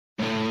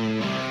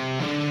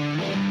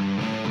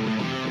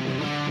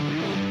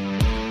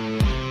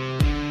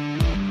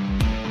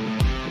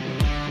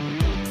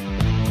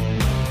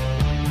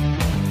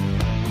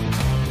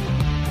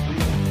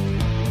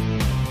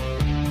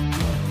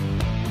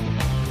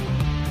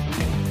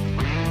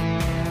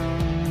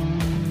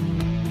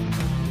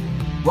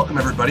Welcome,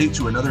 everybody,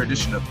 to another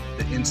edition of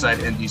the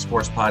Inside ND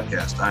Sports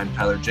Podcast. I'm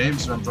Tyler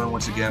James, and I'm joined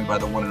once again by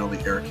the one and only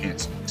Eric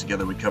Hansen.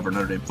 Together, we cover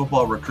Notre Dame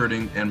football,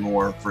 recruiting, and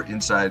more for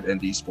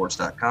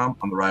InsideNDSports.com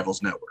on the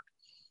Rivals Network.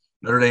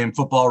 Notre Dame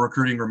football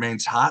recruiting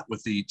remains hot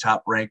with the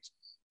top-ranked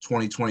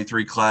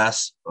 2023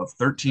 class of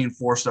 13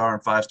 four-star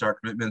and five-star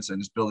commitments, and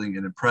is building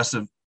an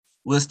impressive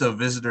list of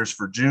visitors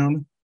for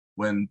June.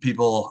 When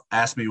people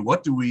ask me,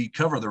 what do we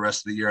cover the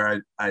rest of the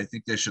year, I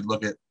think they should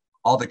look at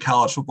all the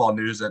college football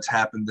news that's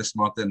happened this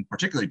month, and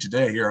particularly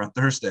today here on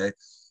Thursday.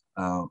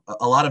 A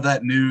lot of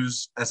that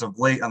news as of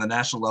late on the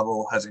national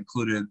level has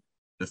included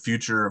the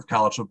future of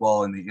college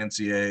football in the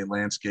NCAA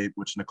landscape,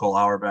 which Nicole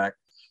Auerbach,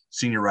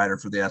 senior writer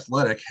for The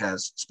Athletic,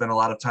 has spent a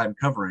lot of time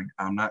covering.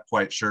 I'm not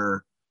quite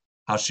sure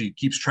how she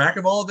keeps track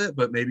of all of it,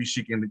 but maybe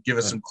she can give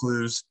us some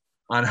clues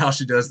on how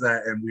she does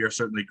that, and we are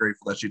certainly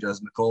grateful that she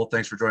does. Nicole,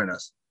 thanks for joining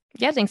us.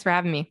 Yeah, thanks for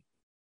having me.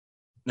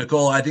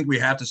 Nicole, I think we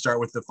have to start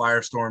with the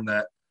firestorm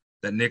that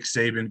Nick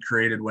Saban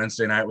created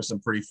Wednesday night with some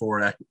pretty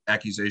forward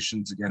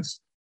accusations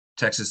against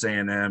Texas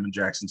A&M and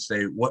Jackson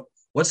State. What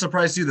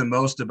surprised you the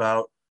most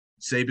about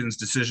Saban's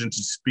decision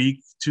to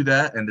speak to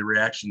that and the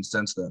reaction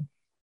since then?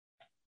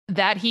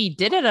 That he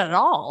did it at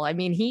all. I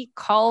mean, he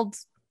called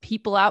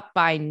people out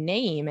by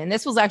name. And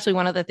this was actually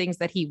one of the things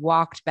that he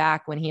walked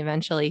back when he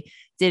eventually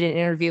did an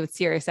interview with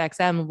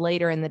SiriusXM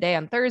later in the day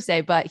on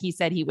Thursday. But he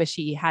said he wished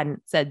he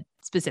hadn't said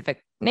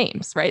specific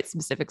names, right?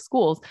 Specific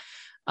schools.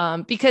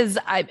 Because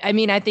I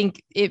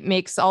think it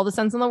makes all the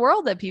sense in the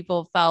world that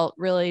people felt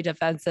really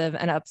defensive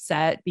and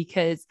upset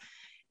because,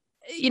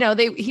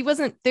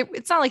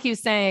 it's not like he was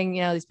saying,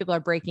 these people are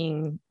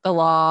breaking the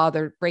law,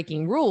 they're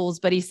breaking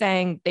rules, but he's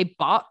saying they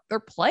bought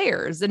their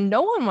players and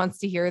no one wants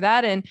to hear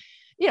that. And,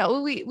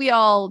 we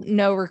all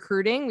know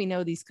recruiting. We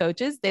know these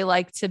coaches, they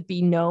like to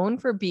be known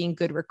for being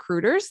good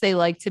recruiters. They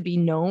like to be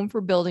known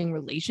for building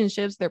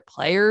relationships, their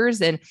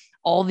players, and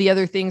all the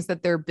other things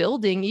that they're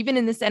building. Even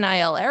in this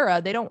NIL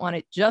era, they don't want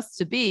it just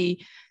to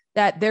be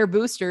that their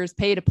boosters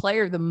paid a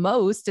player the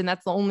most, and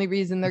that's the only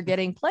reason they're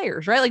getting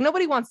players, right? Like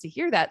nobody wants to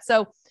hear that.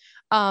 So,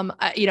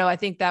 I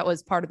think that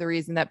was part of the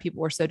reason that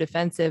people were so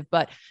defensive,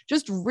 but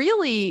just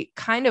really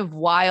kind of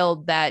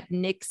wild that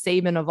Nick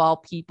Saban of all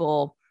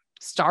people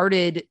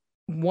started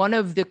one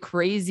of the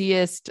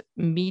craziest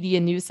media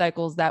news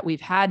cycles that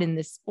we've had in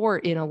this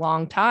sport in a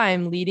long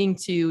time, leading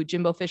to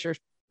Jimbo Fisher's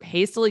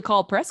hastily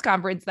called press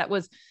conference that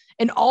was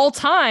an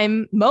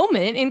all-time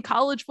moment in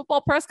college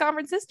football press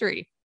conference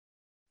history.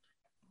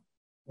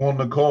 Well,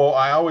 Nicole,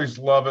 I always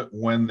love it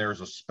when there's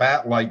a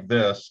spat like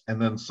this,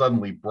 and then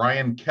suddenly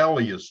Brian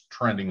Kelly is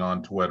trending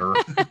on Twitter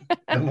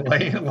and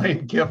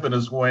Lane Kiffin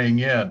is weighing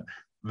in.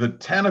 The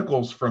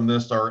tentacles from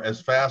this are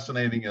as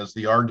fascinating as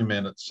the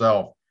argument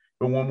itself.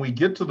 But when we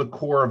get to the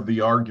core of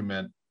the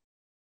argument,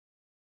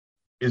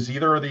 is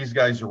either of these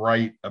guys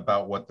right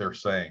about what they're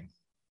saying,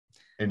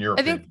 in your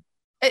opinion?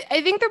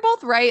 I think they're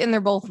both right and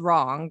they're both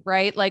wrong,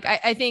 right? Like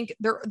I think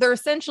they're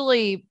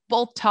essentially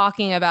both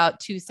talking about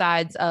two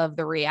sides of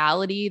the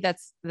reality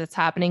that's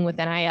happening with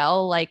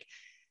NIL. Like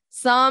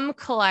some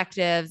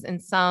collectives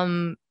and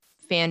some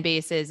fan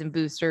bases and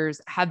boosters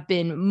have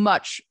been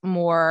much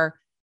more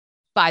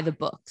by the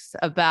books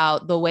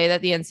about the way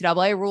that the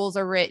NCAA rules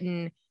are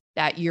written,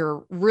 that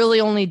you're really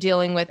only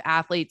dealing with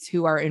athletes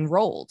who are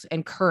enrolled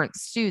and current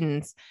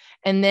students.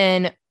 And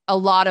then a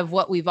lot of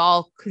what we've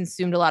all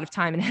consumed a lot of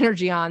time and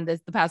energy on the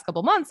past couple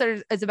of months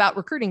is about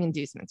recruiting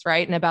inducements,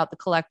 right? And about the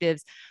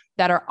collectives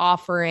that are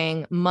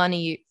offering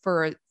money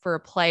for a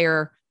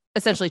player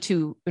essentially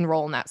to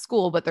enroll in that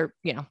school, but they're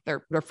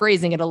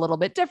phrasing it a little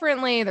bit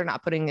differently. They're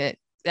not putting it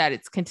that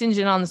it's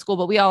contingent on the school,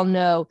 but we all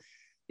know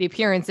the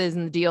appearances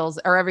and the deals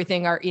or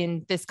everything are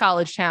in this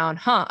college town.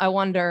 I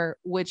wonder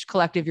which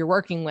collective you're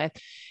working with.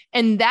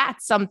 And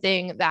that's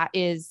something that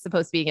is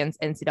supposed to be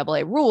against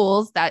NCAA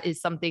rules. That is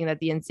something that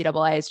the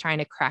NCAA is trying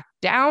to crack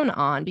down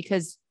on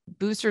because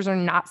boosters are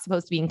not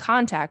supposed to be in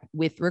contact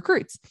with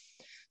recruits.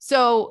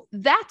 So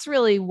that's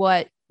really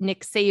what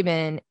Nick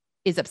Saban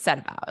is upset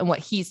about and what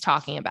he's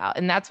talking about.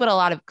 And that's what a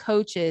lot of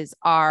coaches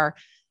are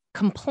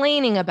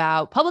complaining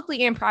about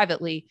publicly and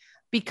privately,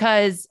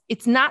 because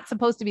it's not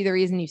supposed to be the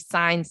reason you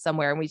sign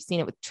somewhere. And we've seen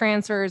it with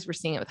transfers. We're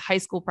seeing it with high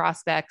school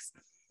prospects.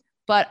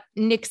 But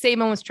Nick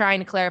Saban was trying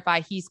to clarify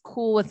he's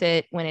cool with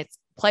it when it's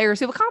players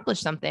who've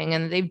accomplished something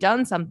and they've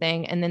done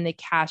something and then they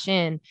cash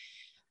in.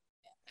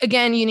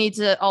 Again, you need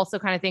to also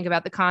kind of think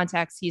about the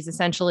context. He's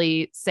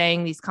essentially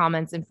saying these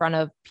comments in front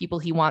of people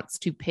he wants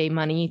to pay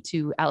money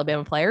to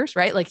Alabama players,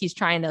 right? Like he's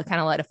trying to kind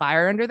of light a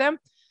fire under them.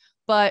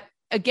 But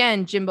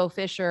again, Jimbo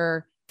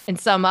Fisher and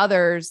some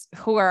others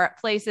who are at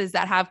places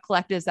that have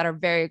collectives that are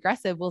very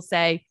aggressive will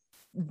say,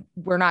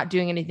 we're not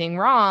doing anything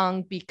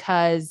wrong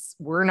because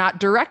we're not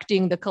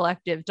directing the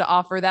collective to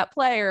offer that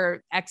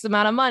player X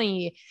amount of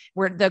money,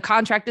 where the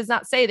contract does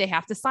not say they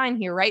have to sign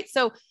here. Right.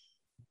 So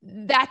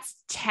that's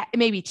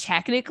maybe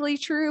technically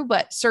true,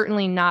 but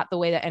certainly not the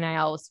way that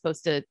NIL is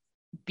supposed to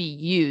be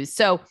used.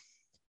 So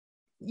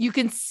you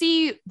can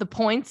see the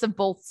points of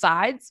both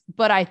sides,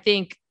 but I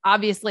think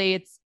obviously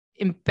it's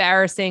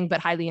embarrassing, but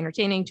highly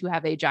entertaining to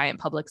have a giant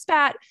public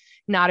spat.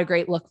 not a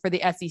great look for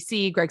the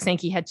SEC. Greg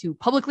Sankey had to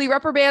publicly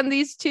reprimand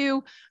these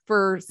two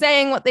for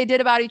saying what they did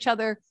about each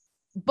other,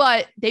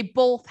 but they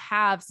both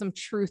have some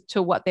truth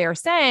to what they are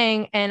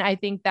saying. And I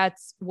think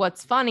that's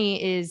what's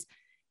funny is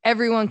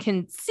everyone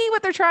can see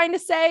what they're trying to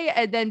say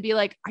and then be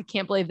like, I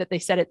can't believe that they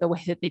said it the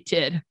way that they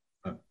did.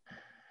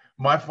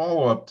 My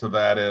follow-up to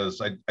that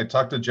is I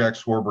talked to Jack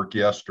Swarbrick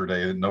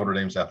yesterday, Notre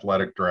Dame's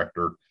athletic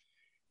director,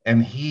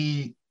 and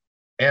he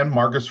and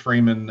Marcus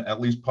Freeman, at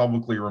least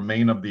publicly,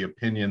 remain of the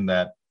opinion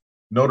that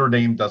Notre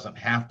Dame doesn't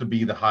have to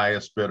be the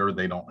highest bidder.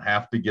 They don't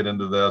have to get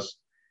into this.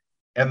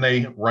 And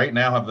they right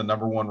now have the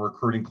number one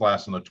recruiting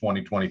class in the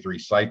 2023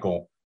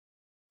 cycle,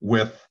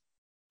 with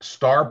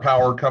star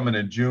power coming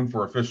in June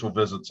for official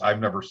visits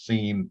I've never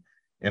seen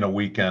in a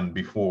weekend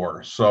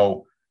before.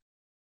 So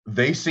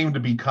they seem to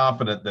be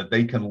confident that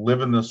they can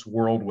live in this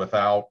world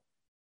without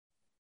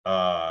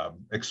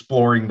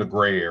exploring the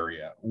gray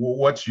area.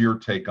 What's your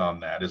take on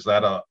that? Is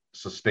that a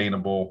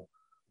sustainable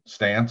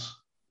stance?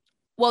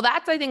 Well,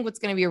 that's, I think, what's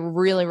going to be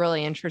really,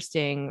 really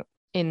interesting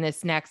in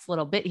this next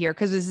little bit here,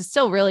 because this is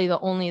still really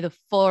the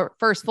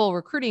first full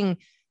recruiting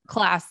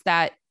class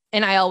that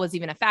NIL was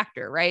even a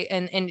factor, right?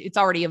 And it's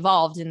already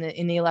evolved in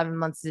the 11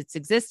 months it's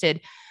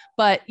existed.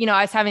 But,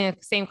 I was having the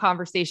same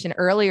conversation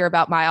earlier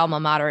about my alma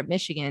mater at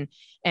Michigan.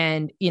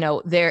 And,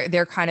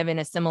 they're kind of in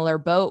a similar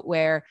boat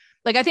where,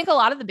 like, I think a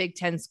lot of the Big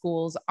Ten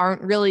schools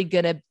aren't really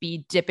going to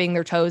be dipping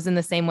their toes in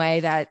the same way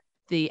that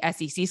the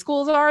SEC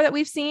schools are that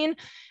we've seen,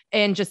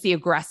 and just the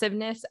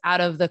aggressiveness out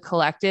of the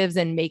collectives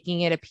and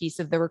making it a piece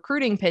of the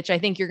recruiting pitch. I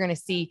think you're going to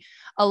see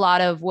a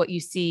lot of what you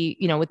see,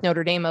 with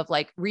Notre Dame, of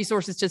like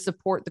resources to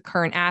support the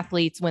current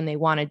athletes when they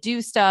want to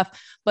do stuff,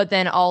 but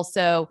then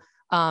also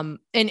and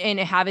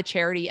have a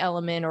charity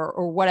element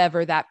or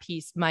whatever that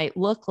piece might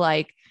look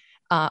like.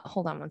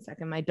 Hold on one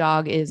second. My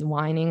dog is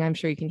whining. I'm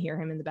sure you can hear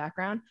him in the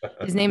background.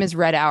 His name is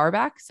Red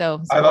Auerbach.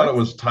 So I thought it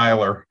was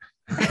Tyler.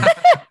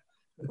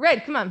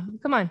 Red, come on.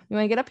 You want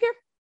to get up here?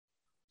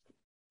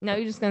 No,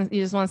 you just want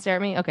to stare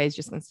at me? Okay. He's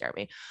just going to stare at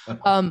me.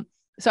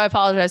 So I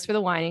apologize for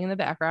the whining in the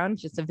background.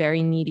 Just a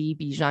very needy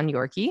Bichon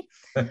Yorkie.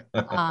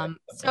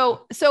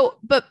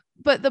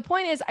 But the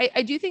point is,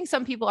 I do think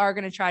some people are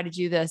going to try to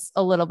do this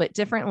a little bit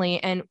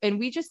differently. And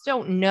we just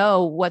don't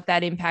know what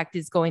that impact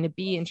is going to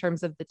be in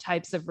terms of the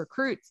types of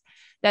recruits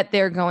that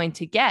they're going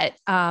to get.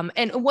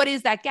 And what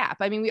is that gap?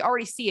 I mean, we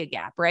already see a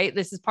gap, right?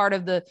 This is part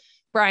of the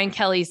Brian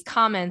Kelly's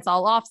comments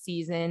all off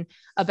season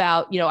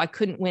about, I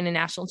couldn't win a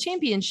national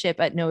championship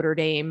at Notre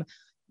Dame,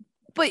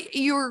 but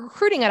you're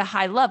recruiting at a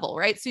high level,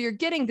 right? So you're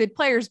getting good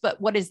players,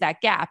 but what is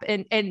that gap?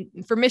 And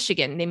for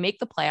Michigan, they make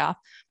the playoff,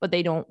 but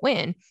they don't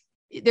win.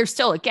 There's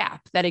still a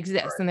gap that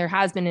exists. Right. And there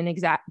has been an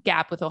exact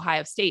gap with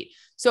Ohio State.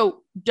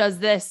 So does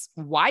this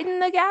widen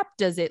the gap?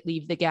 Does it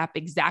leave the gap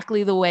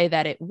exactly the way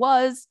that it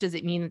was? Does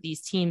it mean that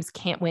these teams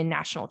can't win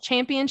national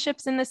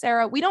championships in this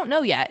era? We don't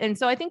know yet. And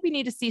so I think we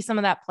need to see some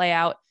of that play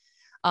out.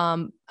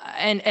 And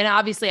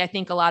obviously I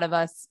think a lot of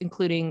us,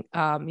 including,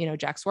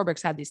 Jack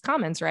Swarbrick's had these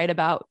comments, right,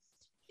 about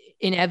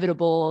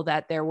inevitable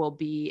that there will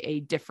be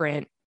a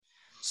different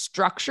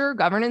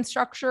governance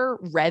structure,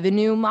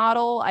 revenue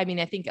model. I mean,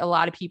 I think a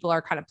lot of people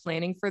are kind of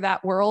planning for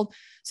that world.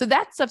 So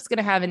that stuff's going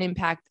to have an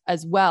impact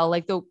as well.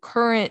 Like the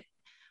current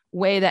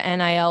way that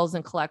NILs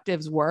and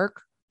collectives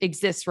work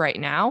exists right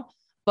now,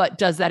 but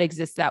does that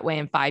exist that way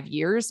in 5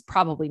 years?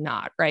 Probably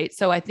not. Right.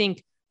 So I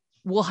think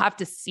we'll have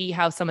to see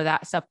how some of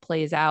that stuff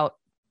plays out,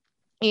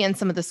 and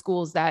some of the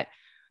schools that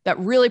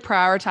really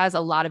prioritize a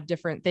lot of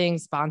different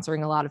things,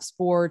 sponsoring a lot of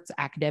sports,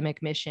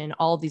 academic mission,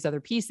 all of these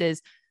other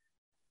pieces,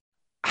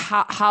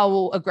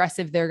 how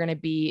aggressive they're going to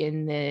be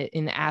in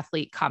the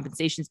athlete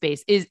compensation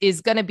space is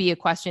going to be a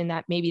question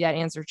that maybe that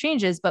answer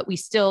changes, but we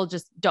still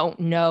just don't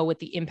know what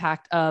the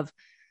impact of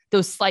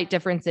those slight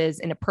differences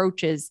in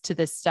approaches to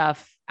this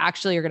stuff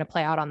actually are going to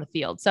play out on the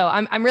field. So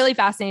I'm really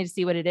fascinated to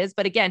see what it is.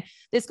 But again,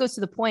 this goes to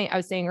the point I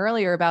was saying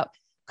earlier about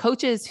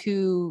coaches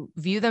who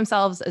view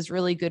themselves as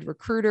really good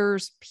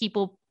recruiters,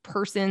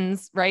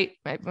 persons, right?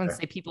 I wouldn't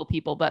say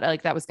people, but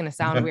like that was going to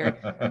sound weird.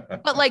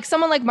 But like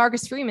someone like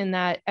Marcus Freeman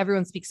that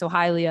everyone speaks so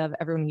highly of,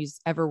 everyone who's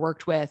ever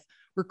worked with,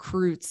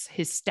 recruits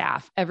his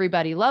staff,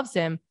 everybody loves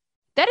him.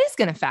 That is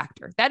going to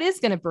factor. That is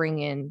going to bring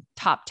in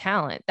top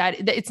talent.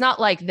 That it's not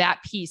like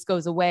that piece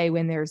goes away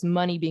when there's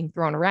money being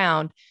thrown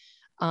around.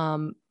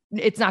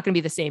 It's not going to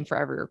be the same for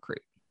every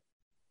recruit.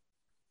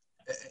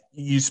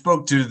 You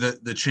spoke to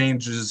the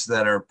changes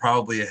that are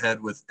probably ahead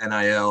with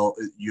NIL.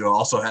 You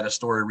also had a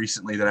story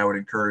recently that I would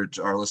encourage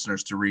our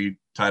listeners to read,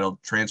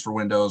 titled Transfer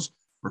Windows,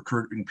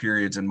 Recruiting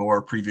Periods, and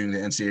More, previewing the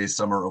NCAA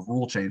Summer of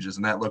Rule Changes.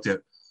 And that looked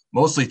at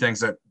mostly things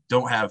that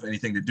don't have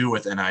anything to do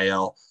with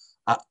NIL.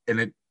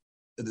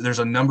 There's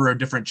a number of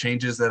different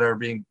changes that are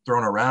being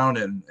thrown around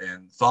and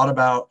thought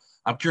about.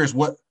 I'm curious,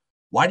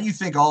 why do you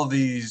think all of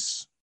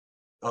these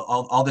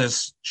all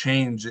this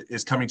change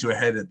is coming to a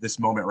head at this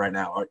moment right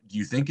now? Do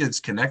you think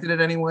it's connected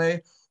in any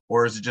way,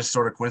 or is it just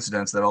sort of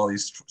coincidence that all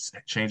these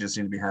changes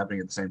seem to be happening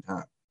at the same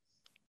time?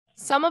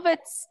 Some of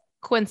it's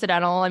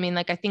coincidental. I mean,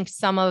 like, I think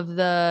some of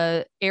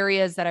the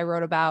areas that I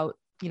wrote about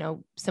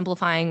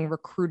simplifying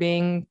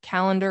recruiting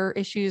calendar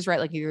issues, right?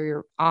 Like either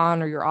you're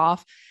on or you're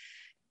off.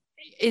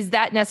 Is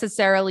that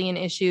necessarily an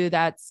issue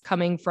that's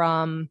coming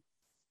from,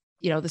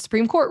 the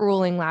Supreme Court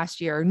ruling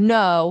last year?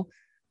 No,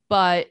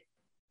 but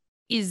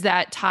is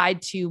that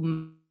tied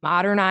to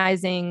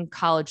modernizing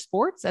college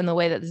sports and the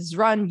way that this is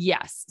run?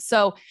 Yes.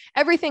 So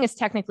everything is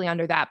technically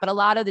under that, but a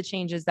lot of the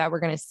changes that we're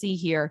going to see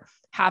here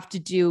have to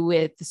do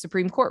with the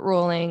Supreme Court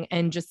ruling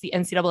and just the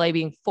NCAA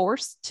being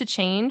forced to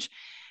change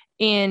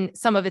in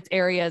some of its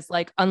areas,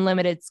 like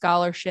unlimited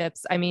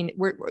scholarships. I mean,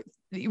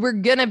 we're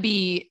going to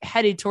be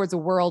headed towards a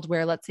world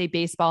where, let's say,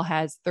 baseball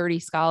has 30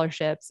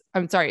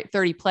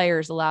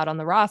 players allowed on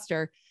the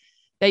roster,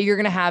 that you're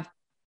going to have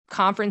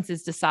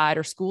conferences decide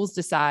or schools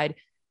decide,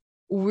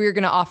 we're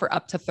going to offer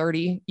up to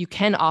 30. You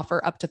can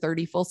offer up to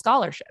 30 full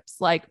scholarships.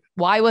 Like,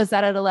 why was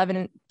that at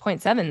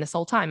 11.7 this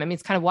whole time? I mean,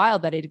 it's kind of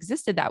wild that it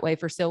existed that way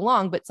for so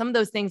long, but some of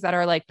those things that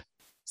are like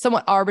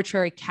somewhat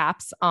arbitrary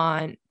caps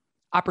on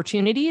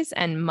opportunities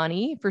and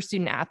money for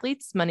student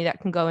athletes, money that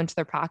can go into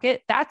their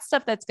pocket, that's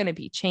stuff that's going to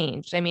be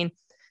changed. I mean,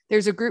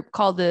 there's a group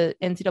called the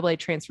NCAA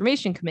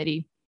Transformation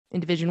Committee in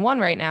Division I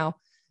right now.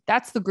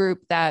 That's the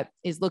group that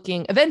is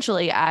looking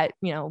eventually at,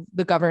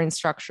 the governance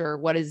structure.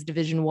 What is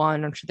Division I,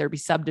 or should there be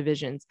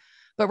subdivisions?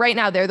 But right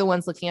now they're the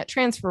ones looking at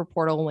transfer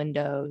portal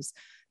windows.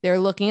 They're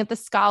looking at the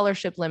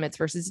scholarship limits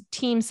versus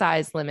team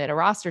size limit, a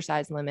roster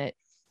size limit.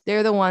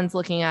 They're the ones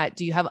looking at,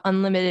 do you have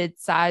unlimited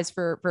size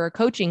for a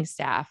coaching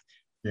staff?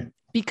 Yeah.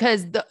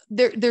 Because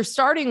they're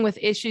starting with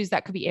issues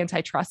that could be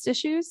antitrust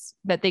issues,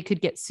 that they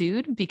could get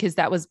sued, because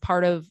that was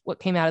part of what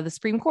came out of the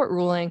Supreme Court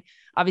ruling.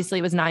 Obviously,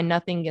 it was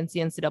 9-0 against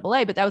the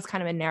NCAA, but that was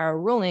kind of a narrow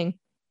ruling.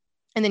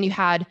 And then you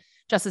had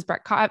Justice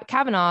Brett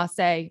Kavanaugh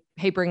say,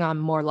 hey, bring on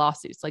more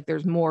lawsuits. Like,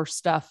 there's more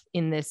stuff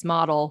in this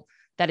model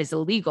that is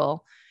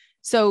illegal.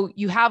 So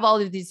you have all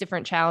of these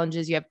different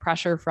challenges. You have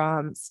pressure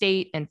from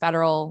state and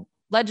federal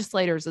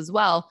legislators as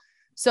well.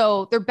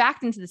 So they're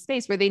backed into the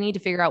space where they need to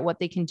figure out what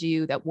they can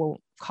do that won't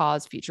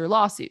cause future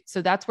lawsuits.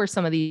 So that's where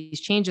some of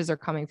these changes are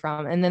coming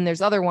from. And then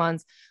there's other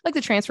ones like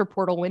the transfer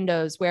portal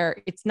windows,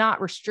 where it's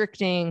not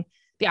restricting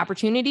the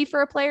opportunity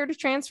for a player to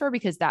transfer,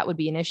 because that would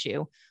be an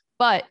issue,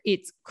 but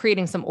it's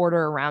creating some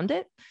order around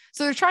it.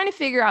 So they're trying to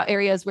figure out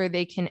areas where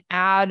they can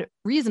add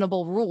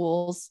reasonable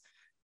rules,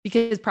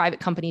 because private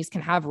companies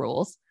can have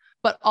rules,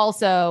 but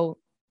also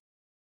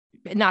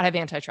not have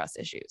antitrust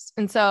issues.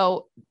 And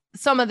so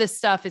some of this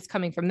stuff is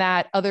coming from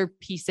that. Other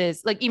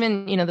pieces, like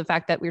even, the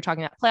fact that we were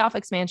talking about playoff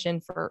expansion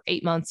for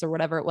 8 months or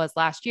whatever it was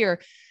last year,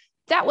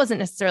 that wasn't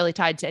necessarily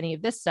tied to any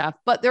of this stuff,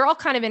 but they're all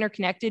kind of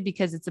interconnected,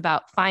 because it's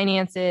about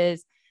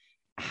finances.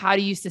 How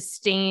do you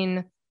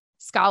sustain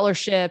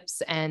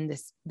scholarships and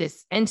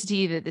this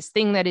entity, this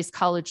thing that is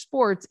college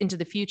sports into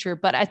the future?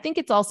 But I think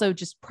it's also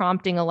just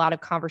prompting a lot of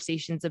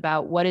conversations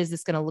about, what is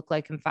this going to look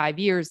like in 5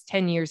 years,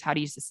 10 years? How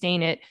do you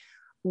sustain it?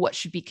 What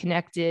should be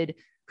connected?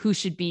 Who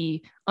should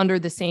be under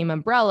the same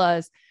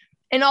umbrellas?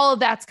 And all of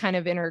that's kind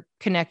of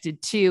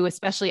interconnected too,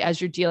 especially as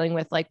you're dealing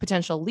with like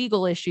potential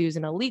legal issues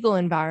in a legal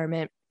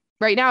environment.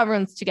 Right now,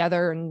 everyone's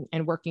together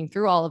and working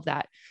through all of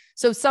that.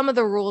 So some of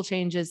the rule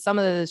changes, some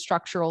of the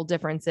structural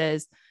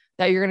differences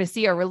that you're going to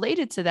see are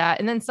related to that.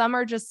 And then some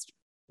are just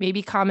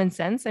maybe common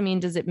sense. I mean,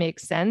 does it make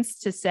sense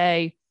to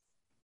say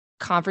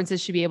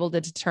conferences should be able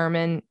to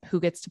determine who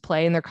gets to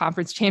play in their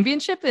conference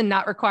championship and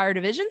not require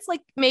divisions?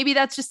 Like, maybe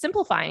that's just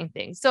simplifying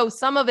things. So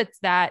some of it's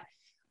that,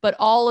 but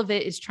all of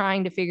it is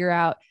trying to figure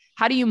out,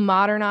 how do you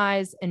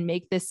modernize and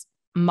make this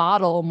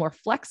model more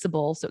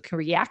flexible so it can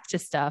react to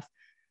stuff,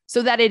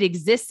 so that it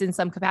exists in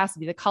some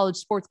capacity, that college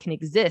sports can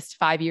exist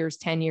 5 years,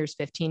 10 years,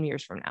 15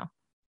 years from now.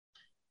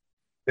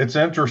 It's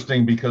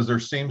interesting because there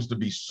seems to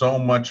be so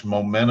much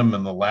momentum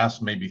in the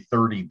last maybe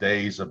 30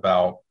 days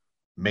about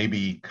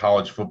maybe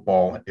college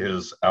football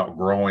is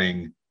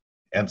outgrowing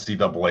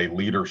NCAA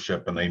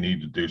leadership and they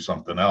need to do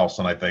something else.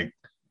 And I think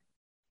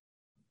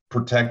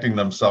protecting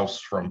themselves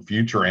from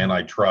future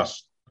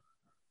antitrust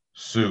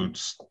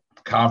suits,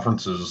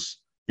 conferences,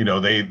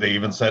 they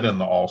even said in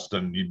the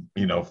Alston,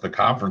 if the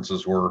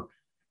conferences were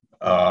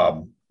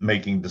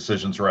making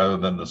decisions rather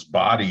than this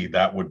body,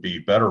 that would be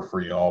better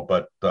for y'all.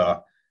 But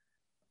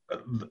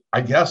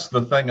I guess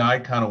the thing I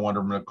kind of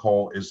wonder,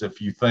 Nicole, is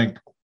if you think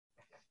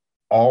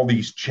all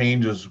these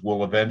changes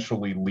will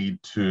eventually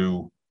lead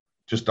to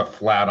just a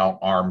flat out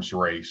arms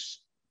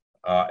race.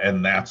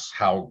 And that's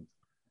how,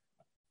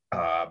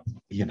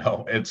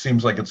 it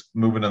seems like it's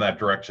moving in that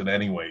direction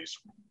anyways.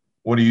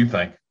 What do you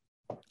think?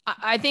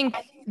 I think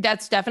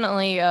that's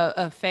definitely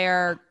a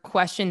fair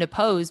question to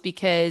pose,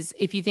 because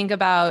if you think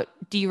about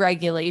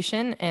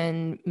deregulation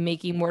and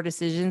making more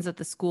decisions at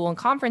the school and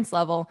conference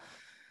level,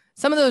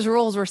 some of those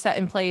rules were set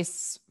in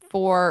place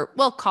for,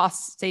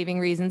 cost saving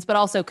reasons, but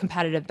also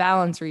competitive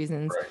balance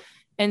reasons. Right.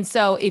 And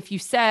so if you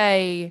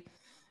say,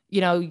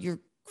 your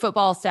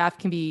football staff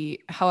can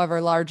be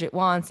however large it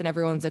wants and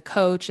everyone's a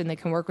coach and they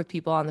can work with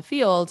people on the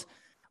field,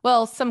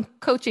 well, some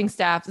coaching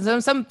staff,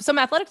 some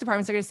athletic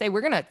departments are going to say,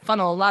 we're going to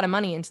funnel a lot of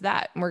money into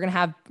that, and we're going to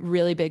have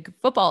really big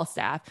football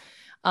staff.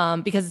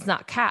 because it's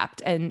not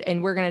capped.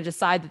 And we're going to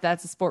decide that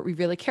that's a sport we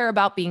really care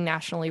about, being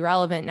nationally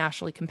relevant,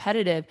 nationally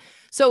competitive.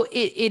 So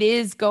it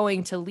is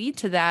going to lead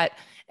to that.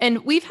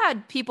 And we've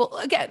had people,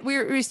 again,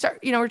 we're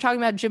talking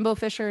about Jimbo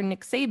Fisher and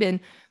Nick Saban.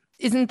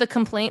 Isn't the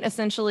complaint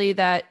essentially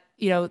that,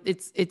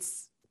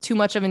 it's too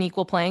much of an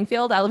equal playing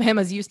field?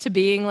 Alabama's used to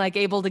being like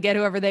able to get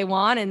whoever they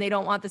want, and they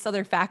don't want this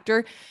other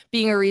factor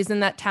being a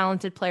reason that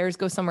talented players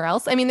go somewhere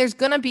else. I mean, there's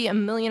going to be a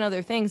million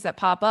other things that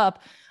pop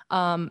up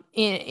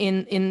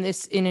in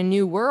a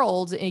new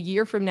world, a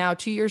year from now,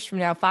 2 years from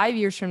now, 5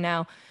 years from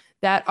now,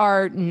 that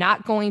are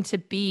not going to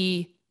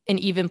be an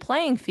even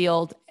playing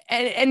field.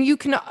 And you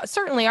can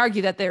certainly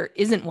argue that there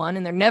isn't one,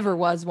 and there never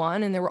was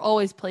one, and there were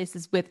always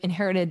places with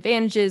inherent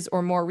advantages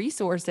or more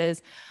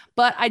resources.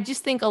 But I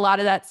just think a lot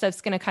of that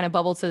stuff's going to kind of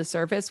bubble to the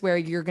surface, where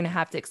you're going to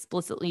have to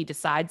explicitly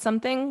decide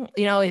something.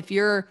 If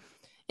you're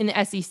in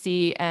the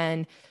SEC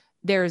and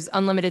there's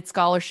unlimited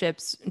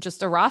scholarships,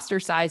 just a roster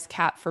size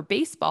cap for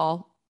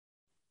baseball.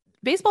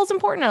 Baseball's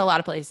important in a lot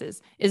of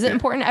places. Is it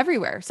important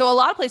everywhere? So a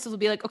lot of places will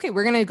be like, okay,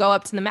 we're going to go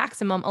up to the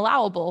maximum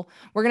allowable.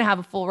 We're going to have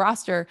a full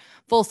roster,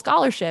 full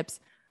scholarships.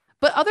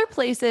 But other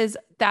places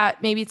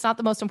that maybe it's not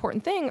the most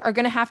important thing are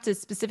going to have to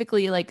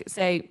specifically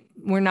say,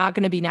 we're not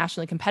going to be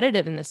nationally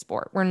competitive in this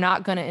sport. We're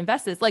not going to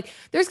invest this.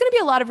 There's going to be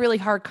a lot of really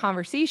hard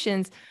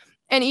conversations.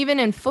 And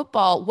even in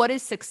football, what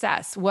is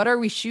success? What are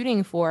we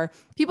shooting for?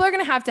 People are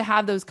going to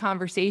have those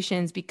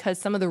conversations, because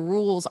some of the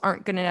rules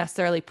aren't going to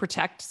necessarily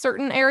protect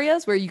certain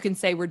areas where you can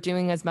say we're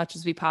doing as much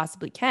as we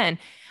possibly can.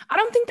 I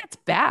don't think that's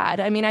bad.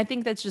 I mean, I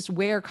think that's just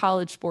where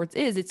college sports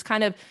is. It's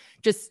kind of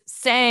just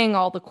saying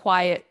all the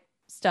quiet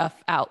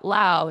stuff out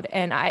loud.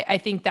 And I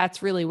think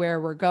that's really where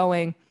we're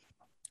going.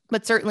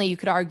 But certainly you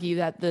could argue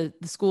that the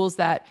schools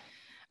that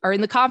are in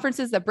the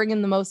conferences that bring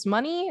in the most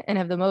money and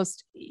have the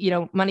most,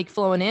 money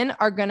flowing in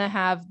are going to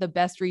have the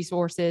best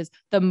resources,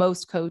 the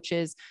most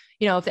coaches.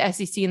 If the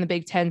SEC and the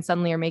Big Ten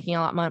suddenly are making a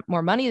lot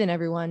more money than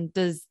everyone,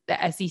 does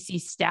the SEC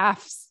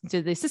staffs,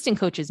 do the assistant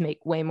coaches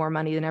make way more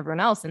money than everyone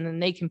else? And then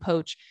they can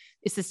poach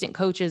assistant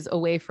coaches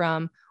away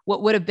from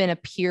what would have been a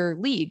peer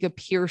league, a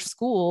peer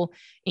school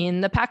in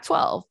the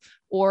Pac-12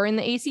 or in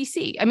the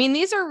ACC. I mean,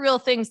 these are real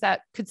things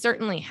that could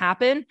certainly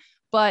happen,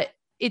 but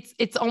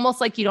it's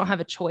almost like you don't have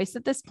a choice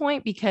at this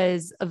point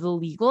because of the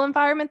legal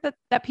environment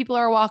that people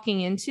are walking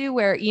into,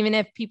 where even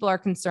if people are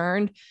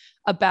concerned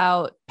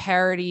about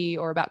parity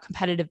or about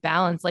competitive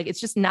balance, it's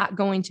just not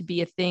going to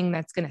be a thing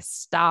that's going to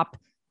stop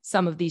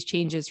some of these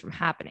changes from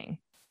happening.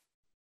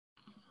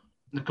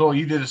 Nicole,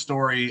 you did a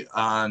story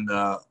on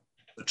a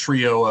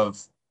trio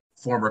of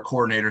former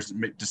coordinators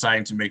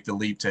deciding to make the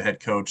leap to head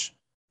coach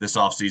this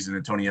offseason,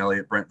 and Tony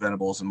Elliott, Brent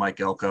Venables, and Mike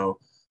Elko.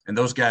 And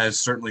those guys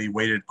certainly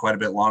waited quite a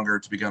bit longer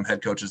to become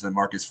head coaches than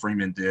Marcus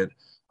Freeman did.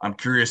 I'm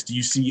curious, do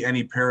you see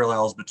any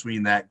parallels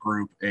between that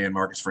group and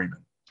Marcus Freeman?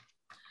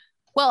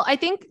 Well, I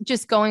think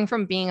just going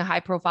from being a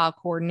high profile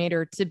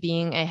coordinator to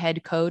being a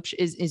head coach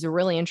is a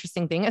really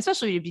interesting thing,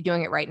 especially to be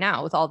doing it right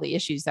now with all the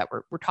issues that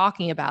we're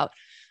talking about.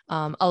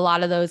 A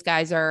lot of those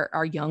guys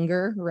are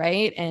younger,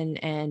 right?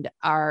 And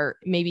are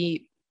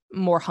maybe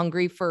more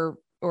hungry for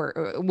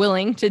or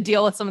willing to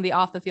deal with some of the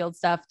off the field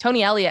stuff.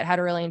 Tony Elliott had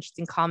a really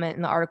interesting comment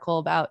in the article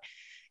about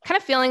kind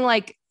of feeling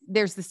like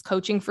there's this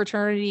coaching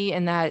fraternity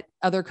and that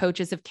other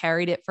coaches have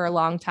carried it for a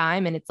long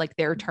time and it's like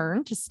their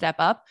turn to step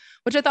up,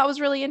 which I thought was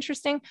really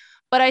interesting.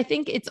 But I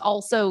think it's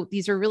also,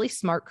 these are really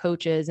smart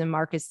coaches, and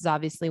Marcus is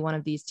obviously one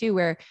of these too,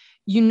 where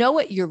you know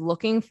what you're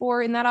looking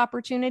for in that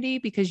opportunity,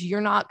 because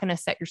you're not going to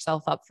set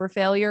yourself up for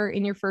failure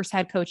in your first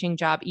head coaching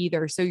job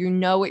either. So you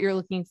know what you're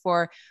looking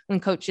for when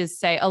coaches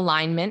say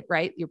alignment,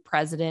 right? Your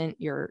president,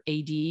 your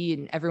AD,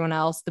 and everyone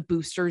else, the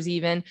boosters,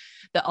 even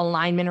the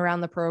alignment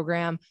around the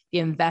program, the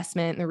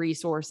investment, the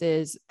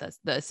resources, the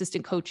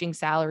assistant coaching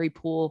salary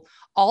pool,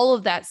 all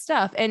of that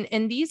stuff.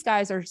 And these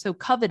guys are so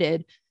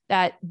coveted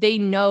that they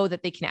know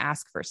that they can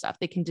ask for stuff.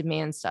 They can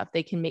demand stuff.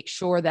 They can make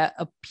sure that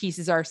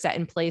pieces are set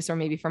in place, or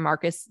maybe for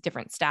Marcus,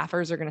 different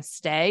staffers are going to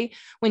stay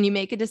when you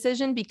make a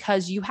decision,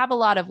 because you have a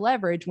lot of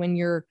leverage when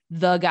you're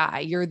the guy,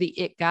 you're the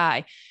it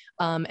guy.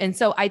 And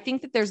so I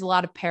think that there's a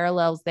lot of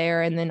parallels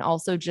there. And then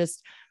also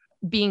just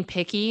being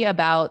picky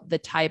about the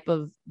type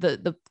of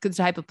the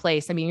type of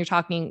place. I mean, you're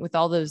talking with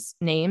all those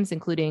names,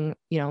 including,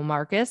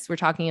 Marcus, we're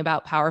talking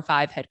about Power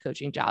 5 head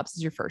coaching jobs. This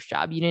is your first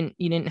job. You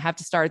didn't have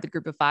to start at the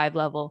Group of 5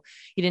 level.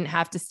 You didn't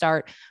have to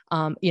start,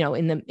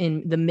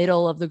 in the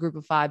middle of the Group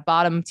of 5,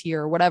 bottom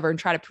tier or whatever, and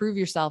try to prove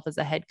yourself as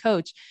a head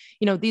coach.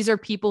 These are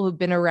people who've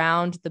been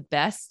around the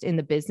best in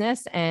the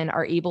business and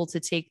are able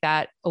to take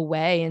that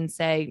away and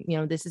say,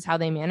 this is how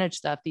they manage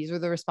stuff. These are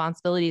the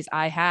responsibilities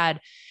I had,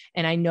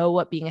 and I know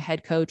what being a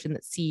head coach and the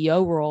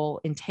CEO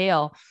role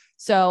entail.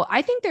 So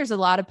I think there's a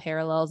lot of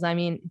parallels. I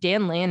mean,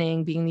 Dan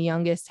Lanning being the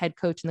youngest head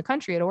coach in the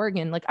country at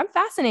Oregon, I'm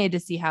fascinated to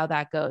see how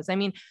that goes. I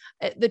mean,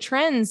 the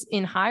trends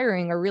in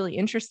hiring are really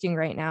interesting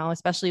right now,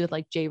 especially with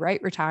Jay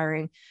Wright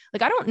retiring. I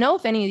don't know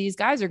if any of these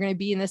guys are going to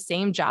be in the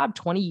same job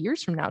 20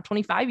 years from now,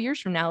 25 years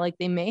from now, like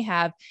they may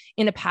have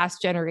in a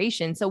past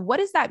generation. So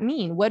what does that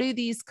mean? What do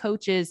these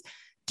coaches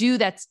do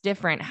that's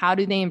different? How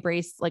do they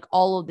embrace like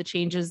all of the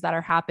changes that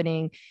are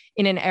happening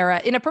in an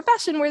era, in a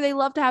profession where they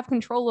love to have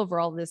control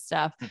over all this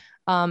stuff?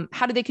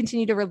 How do they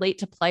continue to relate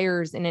to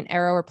players in an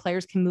era where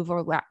players can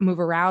move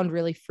around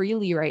really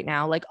freely right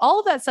now? Like all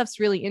of that stuff's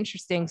really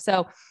interesting.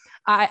 So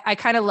I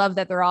kind of love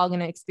that they're all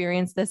going to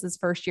experience this as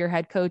first year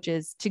head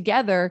coaches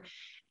together.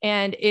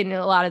 And in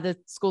a lot of the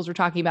schools we're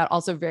talking about,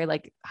 also very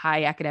like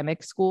high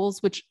academic schools,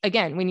 which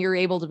again, when you're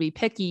able to be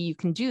picky, you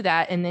can do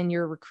that. And then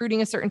you're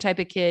recruiting a certain type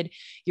of kid,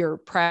 your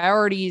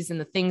priorities and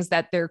the things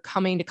that they're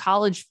coming to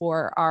college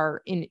for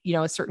are in, you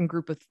know, a certain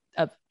group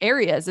of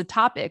areas, of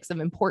topics, of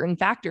important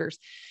factors.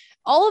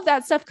 All of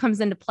that stuff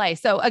comes into play.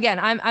 So again,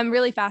 I'm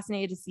really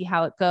fascinated to see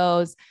how it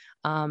goes.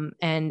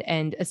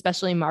 And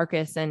especially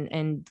Marcus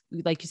and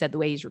like you said, the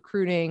way he's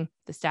recruiting,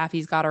 the staff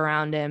he's got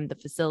around him, the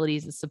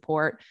facilities, the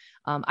support.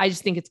 I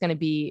just think it's going to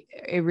be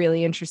a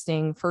really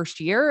interesting first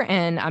year,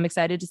 and I'm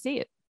excited to see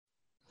it.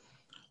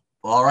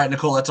 Well, all right,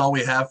 Nicole, that's all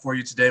we have for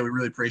you today. We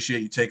really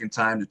appreciate you taking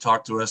time to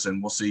talk to us,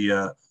 and we'll see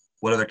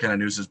what other kind of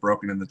news is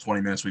broken in the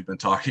 20 minutes we've been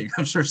talking.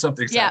 I'm sure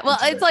something's well,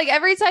 today. It's like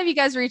every time you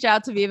guys reach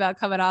out to me about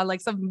coming on,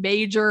 like some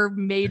major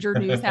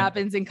news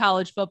happens in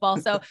college football.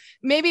 So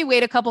maybe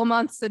wait a couple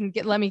months and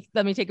let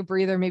me take a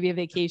breather, maybe a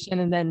vacation,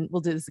 and then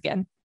we'll do this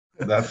again.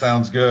 That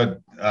sounds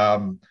good.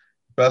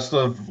 Best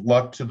of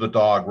luck to the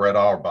dog, Red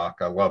Auerbach.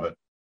 I love it.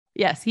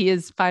 Yes, he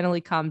is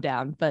finally calmed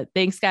down. But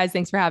thanks, guys.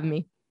 Thanks for having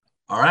me.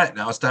 All right,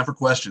 now it's time for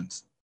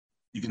questions.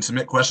 You can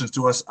submit questions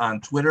to us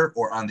on Twitter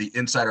or on the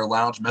Insider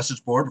Lounge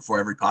message board before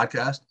every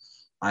podcast.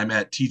 I'm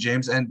at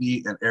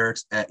TJamesNB and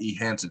Eric's at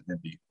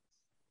EHansenNB.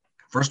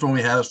 First one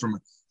we have is from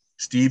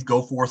Steve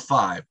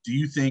Goforth5. Do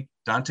you think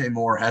Dante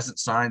Moore hasn't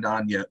signed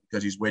on yet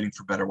because he's waiting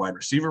for better wide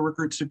receiver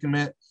recruits to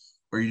commit?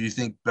 Or do you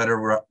think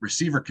better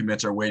receiver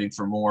commits are waiting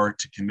for Moore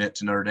to commit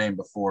to Notre Dame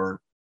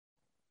before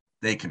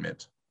they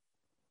commit?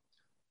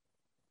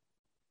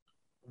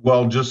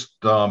 Well, just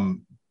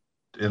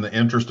in the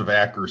interest of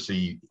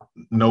accuracy,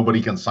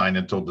 nobody can sign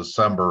until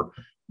December,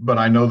 but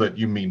I know that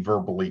you mean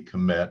verbally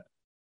commit.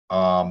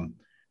 And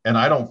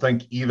I don't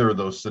think either of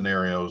those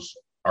scenarios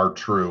are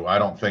true. I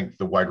don't think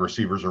the wide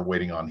receivers are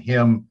waiting on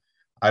him.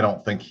 I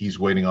don't think he's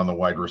waiting on the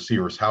wide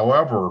receivers.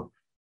 However,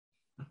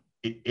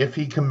 if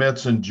he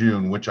commits in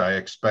June, which I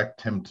expect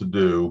him to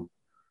do,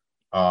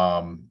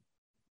 I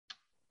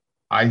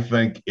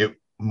think it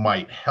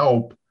might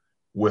help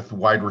with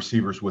wide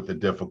receivers with a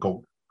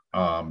difficult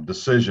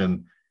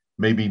decision,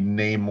 maybe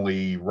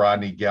namely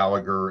Rodney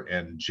Gallagher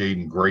and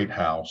Jaden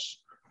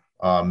Greathouse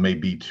may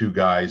be two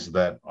guys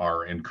that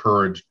are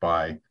encouraged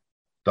by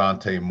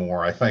Dante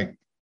Moore. I think,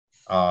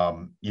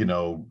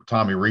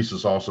 Tommy Rees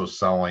is also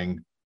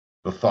selling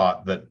the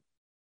thought that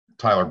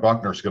Tyler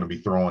Buckner is going to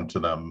be throwing to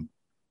them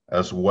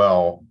as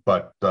well.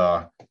 But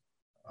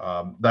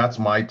that's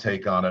my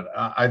take on it.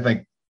 I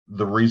think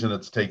the reason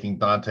it's taking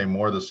Dante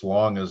Moore this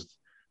long is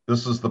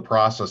this is the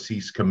process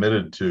he's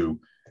committed to,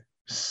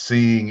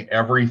 seeing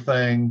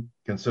everything,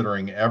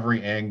 considering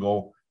every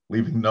angle,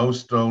 leaving no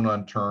stone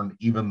unturned,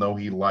 even though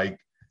he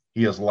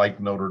has liked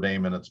Notre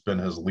Dame and it's been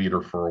his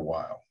leader for a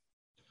while.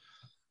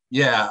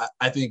 Yeah,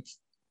 I think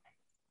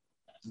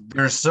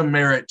there's some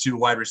merit to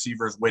wide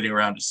receivers waiting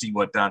around to see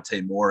what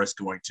Dante Moore is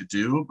going to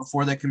do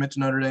before they commit to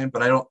Notre Dame,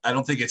 but I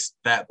don't think it's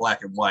that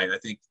black and white. I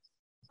think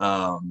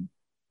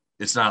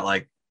it's not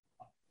like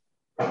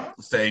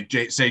say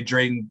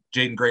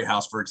Jaden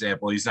Greathouse, for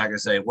example. He's not going to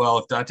say, well,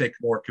 if Dante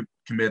Moore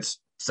commits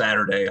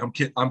Saturday,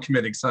 I'm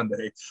committing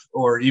Sunday,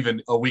 or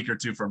even a week or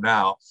two from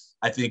now.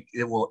 I think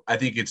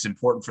it's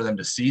important for them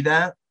to see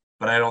that,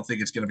 but I don't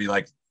think it's going to be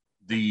like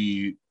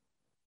the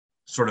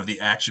sort of the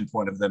action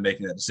point of them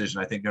making that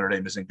decision. I think Notre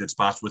Dame is in good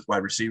spots with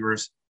wide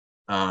receivers.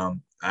 I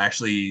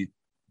actually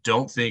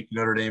don't think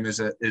Notre Dame is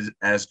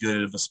as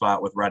good of a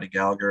spot with Rodney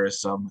Gallagher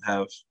as some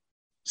have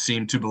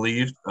seemed to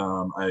believe.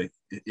 I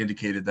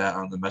indicated that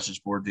on the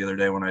message board the other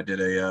day when I did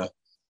a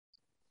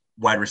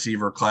wide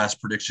receiver class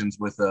predictions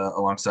with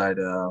alongside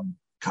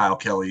Kyle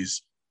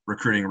Kelly's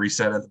recruiting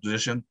reset at the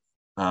position.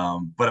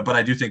 But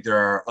I do think there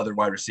are other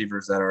wide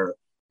receivers that are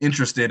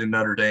interested in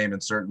Notre Dame,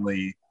 and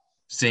certainly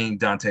seeing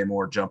Dante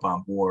Moore jump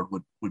on board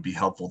would be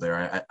helpful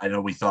there. I know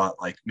we thought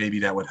like maybe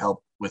that would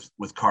help with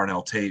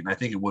Carnell Tate, and I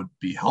think it would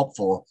be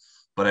helpful,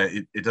 but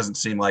it doesn't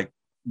seem like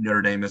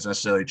Notre Dame is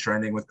necessarily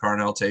trending with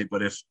Carnell Tate.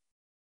 But if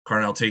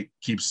Carnell Tate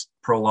keeps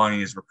prolonging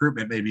his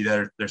recruitment, maybe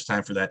there's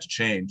time for that to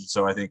change.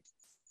 So I think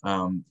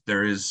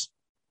there is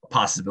a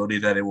possibility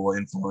that it will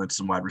influence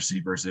some wide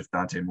receivers if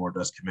Dante Moore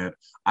does commit.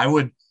 I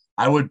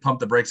would pump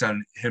the brakes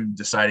on him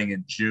deciding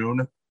in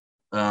June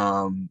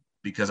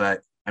because I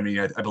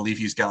believe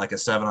he's got like a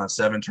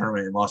 7-on-7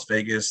 tournament in Las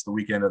Vegas the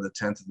weekend of the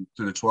 10th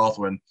through the 12th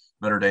when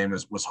Notre Dame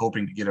was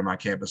hoping to get him on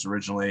campus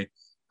originally.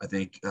 I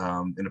think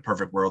in a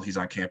perfect world, he's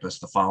on campus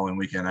the following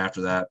weekend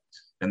after that.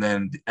 And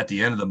then at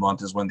the end of the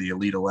month is when the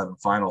Elite 11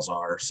 finals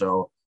are.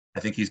 So I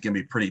think he's going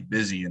to be pretty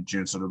busy in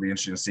June. So it'll be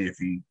interesting to see if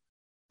he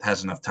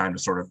has enough time to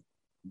sort of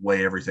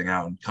weigh everything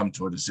out and come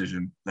to a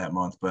decision that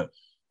month. But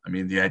I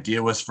mean, the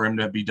idea was for him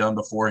to be done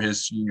before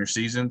his senior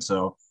season.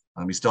 So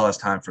he still has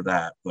time for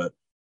that. But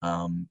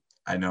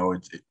I know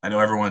I know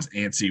everyone's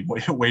antsy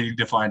waiting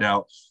to find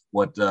out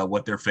what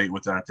their fate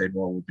with Dante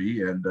Moore will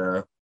be, and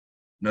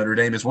Notre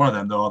Dame is one of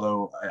them. Though,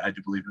 although I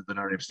do believe that the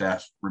Notre Dame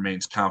staff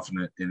remains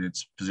confident in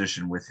its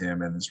position with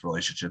him and its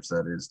relationships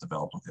that is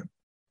developed with him.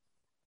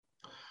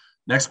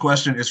 Next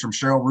question is from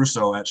Cheryl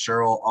Russo at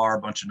Cheryl R.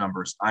 Bunch of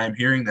Numbers. I am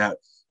hearing that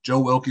Joe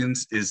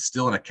Wilkins is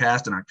still in a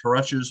cast and on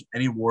crutches.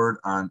 Any word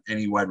on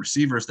any wide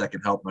receivers that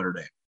can help Notre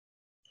Dame?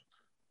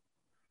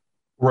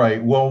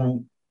 Right.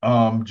 Well,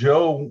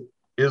 Joe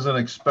isn't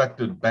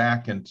expected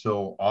back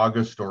until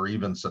August or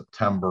even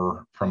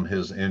September from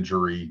his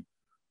injury.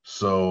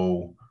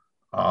 So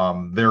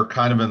they're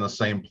kind of in the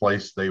same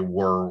place they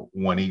were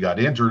when he got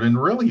injured,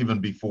 and really even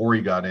before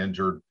he got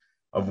injured,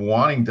 of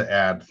wanting to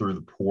add through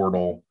the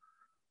portal.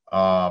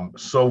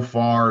 So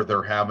far,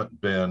 there haven't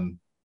been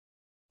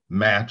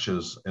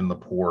matches in the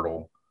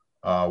portal,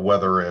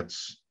 whether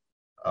it's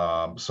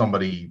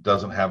somebody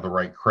doesn't have the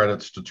right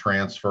credits to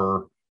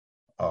transfer,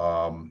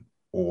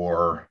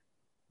 or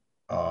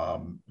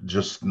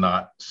just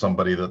not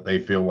somebody that they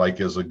feel like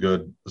is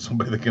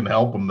somebody that can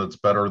help them that's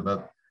better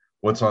than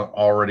what's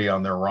already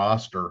on their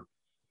roster.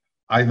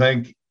 I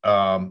think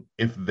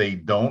if they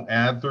don't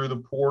add through the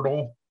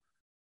portal,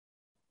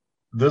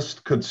 this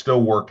could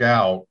still work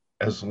out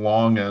as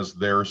long as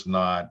there's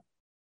not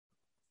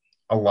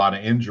a lot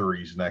of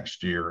injuries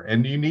next year.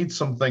 And you need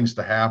some things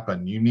to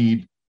happen. You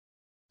need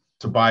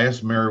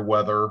Tobias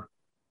Merriweather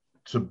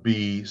to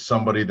be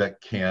somebody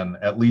that can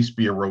at least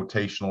be a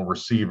rotational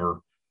receiver.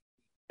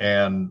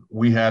 And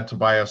we had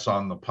Tobias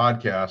on the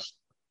podcast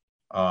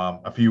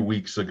a few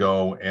weeks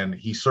ago, and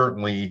he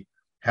certainly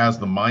has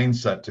the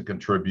mindset to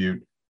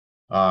contribute.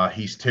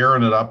 He's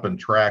tearing it up in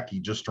track.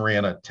 He just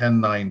ran a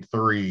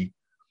 10.93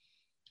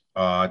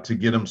 to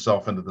get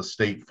himself into the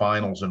state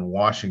finals in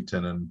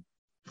Washington in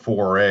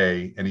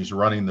 4A, and he's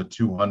running the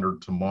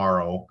 200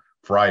 tomorrow,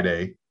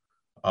 Friday.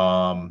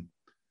 They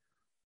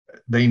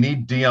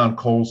need Deion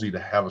Colsey to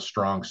have a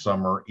strong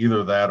summer.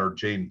 Either that or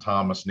Jaden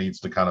Thomas needs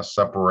to kind of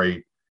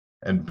separate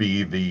and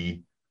be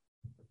the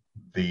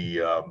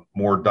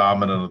more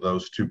dominant of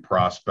those two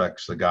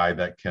prospects, the guy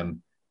that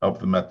can help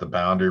them at the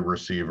boundary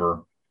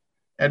receiver.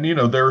 And,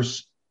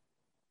 there's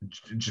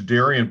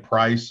Jadarian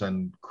Price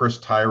and Chris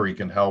Tyree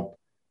can help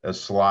as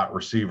slot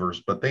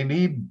receivers, but they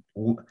need,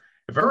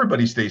 if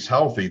everybody stays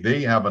healthy,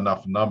 they have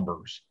enough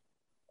numbers.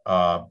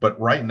 But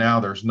right now,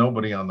 there's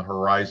nobody on the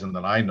horizon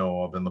that I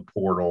know of in the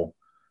portal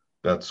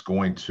that's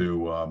going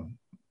to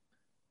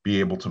be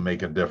able to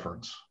make a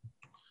difference.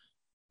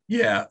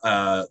 Yeah,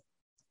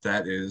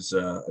 that is,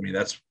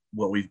 that's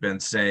what we've been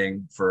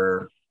saying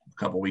for a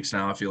couple of weeks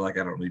now. I feel like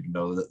I don't even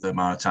know the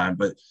amount of time,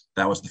 but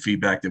that was the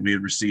feedback that we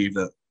had received,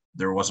 that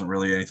there wasn't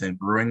really anything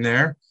brewing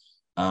there,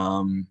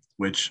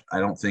 which I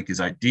don't think is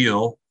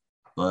ideal.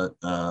 But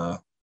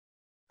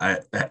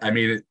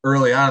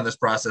early on in this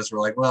process, we're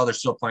like, well, there's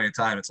still plenty of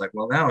time. It's like,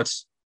 well, now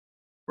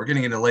we're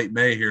getting into late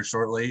May here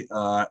shortly,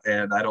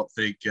 and I don't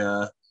think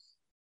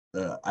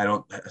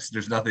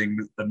there's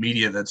nothing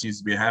immediate that seems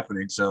to be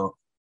happening. So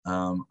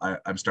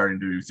I'm starting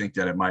to think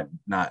that it might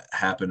not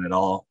happen at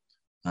all.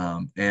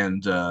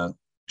 And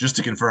just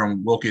to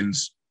confirm,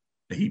 Wilkins,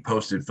 he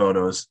posted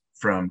photos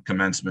from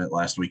commencement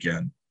last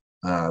weekend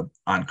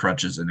on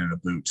crutches and in a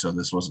boot. So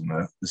this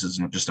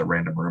isn't just a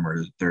random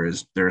rumor. There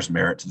is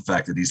merit to the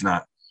fact that he's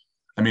not.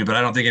 But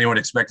I don't think anyone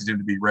expected him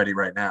to be ready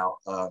right now.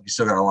 He's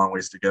still got a long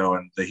ways to go,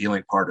 and the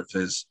healing part of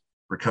his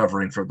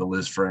recovering from the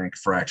Liz Frank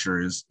fracture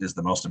is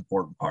the most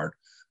important part.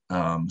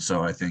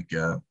 So I think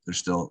there's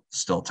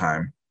still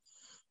time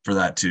for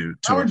that to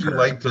How would you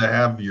like to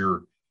have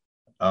your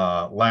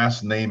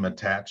last name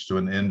attached to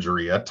an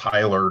injury, a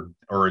Tyler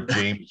or a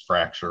James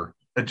fracture?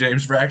 A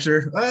James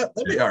fracture? That'd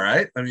be all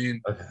right.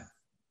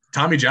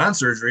 Tommy John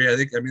surgery. I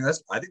think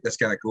that's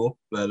kind of cool.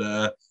 But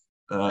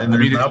and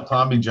there's now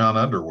Tommy John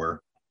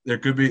underwear. There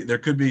could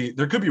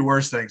be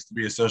worse things to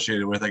be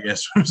associated with, I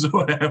guess. I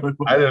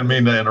didn't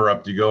mean to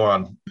interrupt you. Go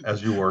on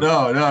as you were.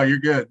 No, you're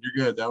good.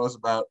 You're good. That was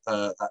about.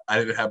 I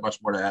didn't have much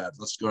more to add.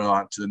 Let's go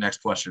on to the next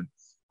question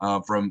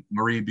from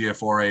Marie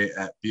Biafore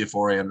at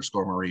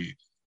Biafore_Marie.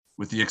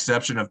 With the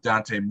exception of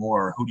Dante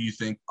Moore, who do you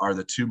think are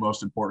the two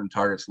most important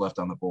targets left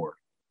on the board?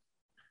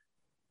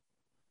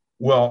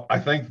 Well, I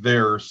think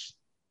there's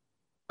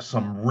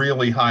some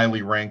really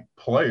highly ranked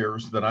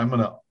players that I'm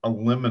going to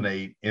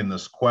eliminate in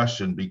this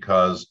question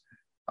because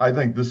I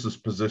think this is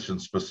position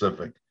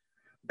specific.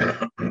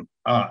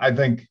 I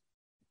think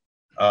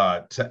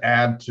to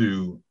add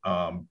to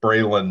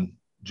Braylon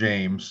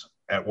James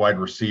at wide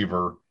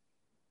receiver,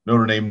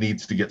 Notre Dame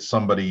needs to get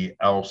somebody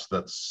else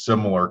that's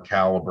similar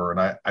caliber.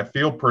 And I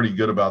feel pretty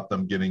good about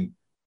them getting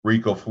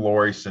Rico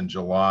Flores in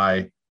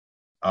July.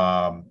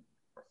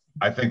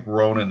 I think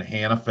Ronan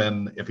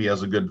Hannafin, if he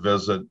has a good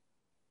visit,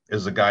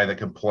 is a guy that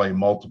can play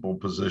multiple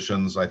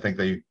positions. I think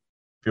they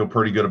feel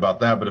pretty good about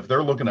that. But if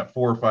they're looking at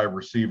 4 or 5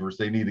 receivers,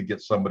 they need to get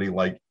somebody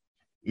like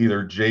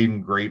either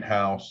Jaden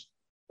Greathouse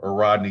or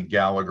Rodney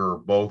Gallagher,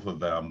 both of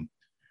them.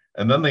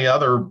 And then the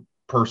other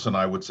person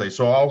I would say,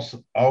 so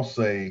I'll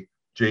say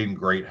Jaden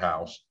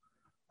Greathouse.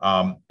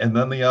 And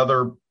then the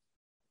other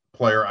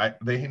player.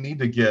 They need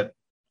to get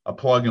a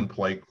plug and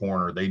play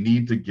corner. They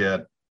need to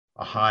get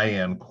a high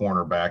end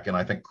cornerback. And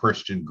I think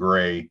Christian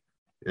Gray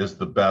is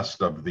the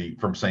best of the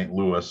from St.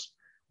 Louis,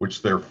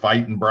 which they're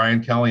fighting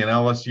Brian Kelly and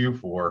LSU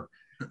for,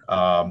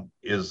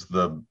 is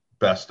the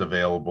best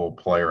available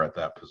player at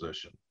that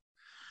position.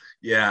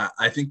 Yeah,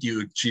 I think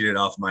you cheated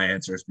off my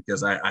answers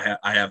because I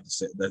have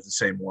the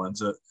same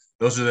ones.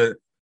 Those are the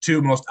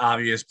two most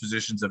obvious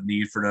positions of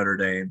need for Notre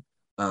Dame.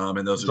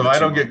 And those so are I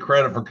don't get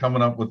credit for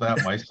coming up with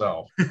that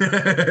myself.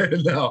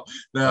 No,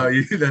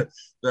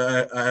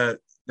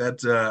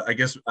 I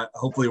guess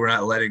hopefully we're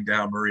not letting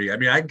down Marie. I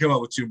mean, I can come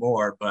up with two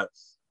more, but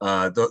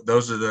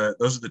those are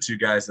the two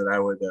guys that I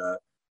would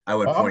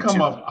point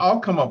to. I'll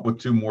come up with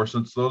two more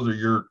since those are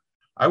your.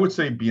 I would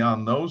say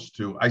beyond those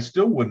two, I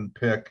still wouldn't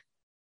pick,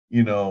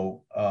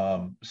 Samuel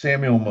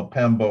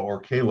Mapemba or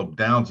Caleb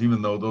Downs,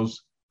 even though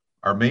those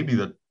are maybe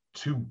the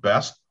two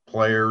best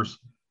players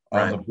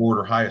on the board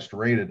or highest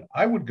rated.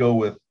 I would go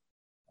with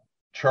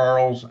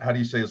Charles. How do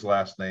you say his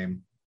last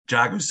name?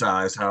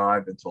 Jagusa is how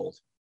I've been told.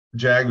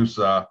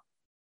 Jagusa,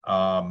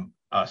 a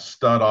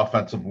stud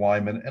offensive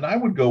lineman. And I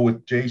would go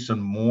with Jason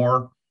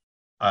Moore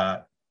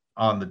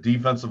on the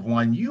defensive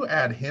line. You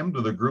add him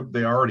to the group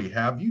they already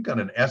have, you got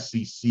an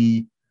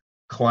SEC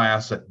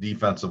class at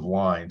defensive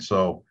line.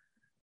 So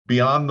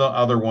beyond the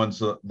other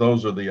ones,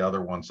 those are the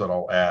other ones that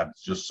I'll add,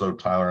 just so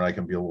Tyler and I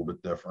can be a little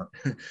bit different.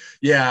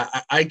 Yeah,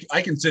 I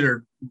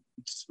consider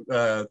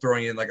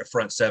throwing in like a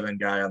front seven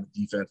guy on the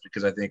defense,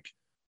 because I think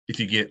if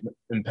you get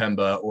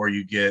Mpemba or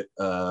you get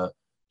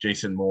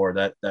Jason Moore,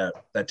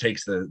 that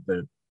takes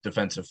the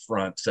defensive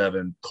front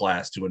seven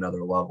class to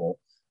another level.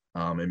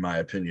 In my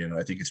opinion,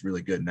 I think it's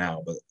really good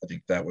now, but I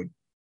think that would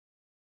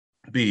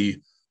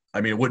be,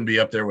 I mean, it wouldn't be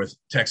up there with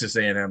Texas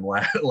A&M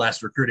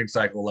last recruiting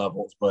cycle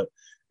levels, but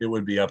it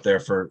would be up there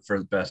for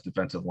the best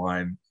defensive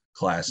line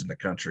class in the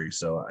country.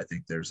 So I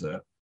think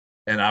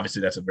and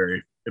obviously that's a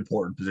very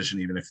important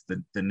position, even if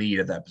the need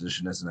at that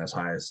position isn't as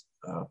high as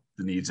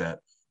the needs at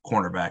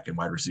cornerback and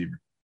wide receiver.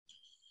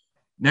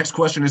 Next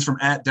question is from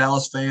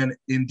 @DallasFan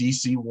in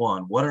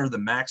DC1. What are the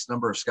max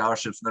number of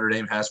scholarships Notre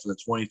Dame has for the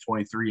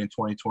 2023 and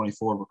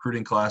 2024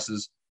 recruiting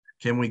classes?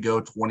 Can we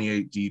go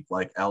 28 deep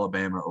like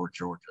Alabama or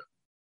Georgia?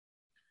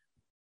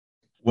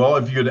 Well,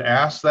 if you'd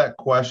asked that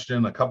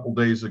question a couple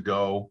days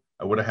ago,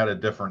 I would have had a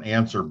different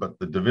answer. But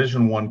the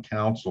Division I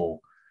Council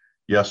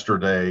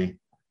yesterday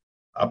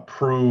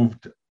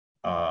approved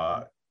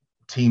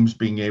teams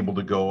being able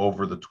to go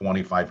over the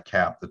 25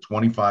 cap. The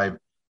 25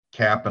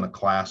 cap in a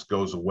class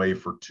goes away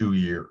for 2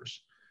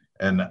 years.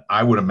 And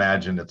I would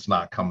imagine it's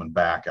not coming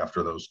back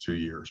after those 2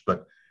 years,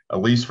 but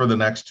at least for the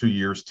next 2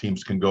 years,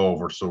 teams can go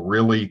over. So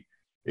really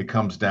it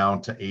comes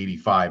down to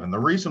 85. And the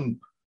reason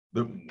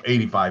the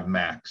 85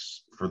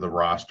 max for the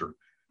roster,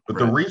 but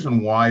the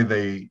reason why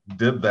they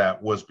did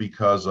that was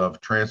because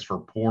of transfer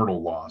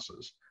portal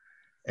losses.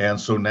 And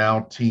so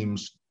now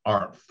teams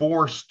aren't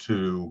forced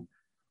to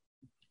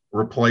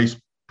replace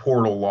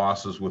portal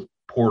losses with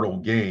portal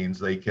gains.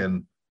 They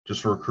can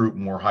just recruit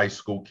more high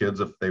school kids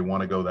if they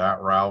want to go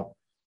that route.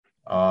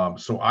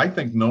 So I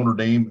think Notre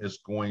Dame is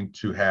going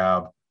to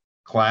have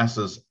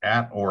classes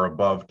at or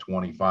above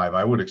 25.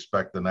 I would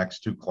expect the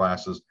next two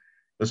classes,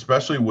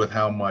 especially with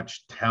how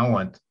much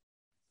talent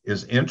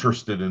is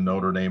interested in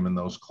Notre Dame in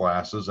those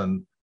classes.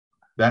 And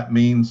that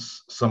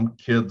means some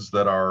kids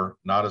that are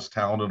not as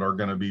talented are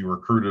going to be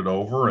recruited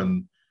over,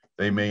 and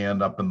they may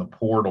end up in the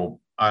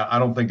portal. I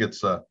don't think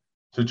it's a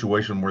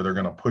situation where they're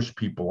going to push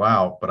people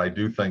out, but I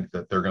do think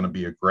that they're going to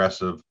be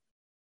aggressive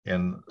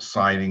in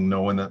signing,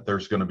 knowing that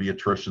there's going to be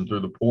attrition through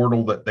the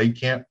portal that they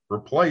can't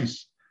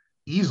replace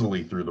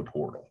easily through the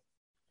portal.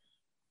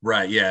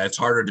 Right. Yeah. It's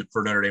harder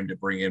for Notre Dame to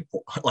bring in,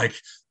 like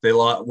they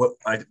lost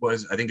I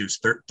think it was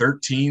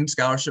 13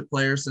 scholarship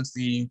players since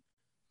the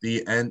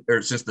end,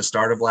 or since the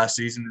start of last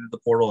season into the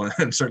portal.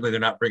 And certainly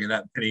they're not bringing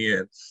that many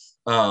in.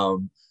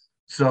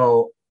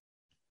 So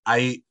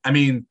I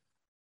mean,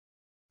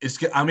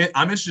 I'm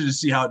interested to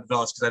see how it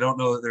develops, because I don't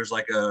know that there's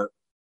like a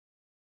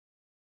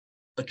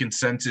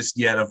consensus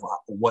yet of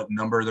what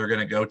number they're going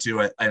to go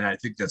to. And I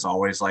think that's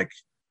always like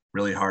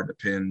really hard to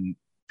pin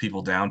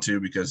people down to,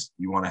 because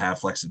you want to have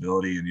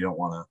flexibility and you don't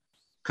want to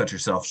cut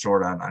yourself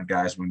short on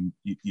guys when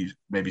you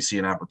maybe see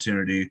an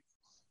opportunity.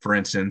 For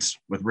instance,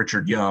 with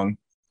Richard Young,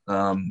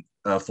 a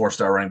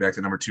 4-star running back,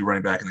 the number 2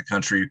 running back in the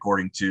country,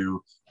 according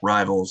to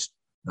Rivals.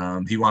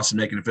 He wants to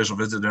make an official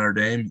visit to Notre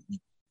Dame.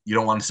 You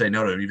don't want to say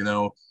no to him, even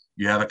though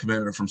you have a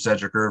commitment from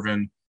Cedric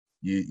Irvin.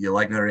 You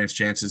like Notre Dame's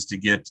chances to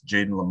get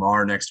Jaden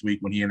Lamar next week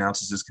when he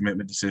announces his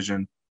commitment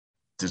decision.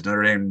 Does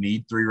Notre Dame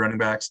need 3 running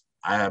backs?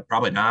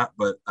 Probably not,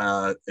 but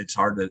it's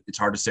hard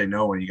to say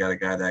no when you got a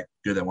guy that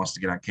good that wants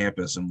to get on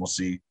campus, and we'll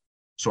see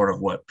sort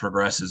of what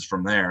progresses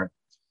from there.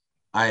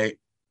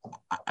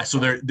 So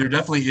there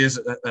definitely is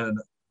an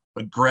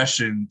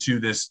aggression to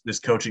this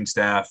coaching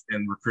staff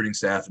and recruiting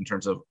staff in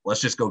terms of,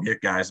 let's just go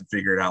get guys and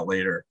figure it out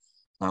later.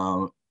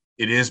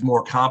 It is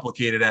more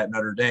complicated at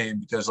Notre Dame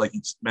because, like you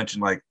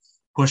mentioned, like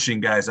pushing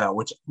guys out,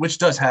 which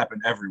does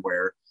happen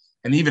everywhere.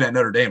 And even at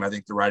Notre Dame, I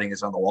think the writing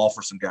is on the wall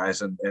for some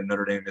guys, and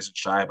Notre Dame isn't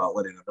shy about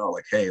letting them know,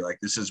 like, hey, like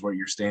this is where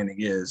your standing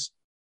is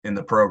in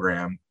the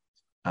program.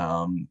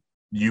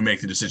 You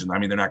make the decision. I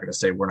mean, they're not going to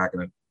say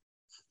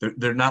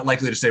they're not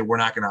likely to say we're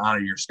not going to honor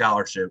your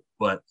scholarship,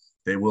 but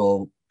they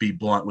will be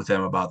blunt with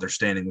them about their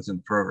standing within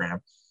the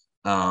program.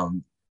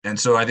 And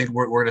so I think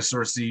we're going to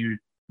sort of see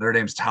Notre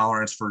Dame's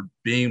tolerance for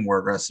being more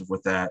aggressive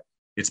with that.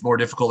 It's more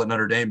difficult at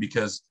Notre Dame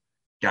because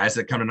guys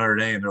that come to Notre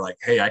Dame, they're like,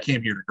 hey, I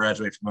came here to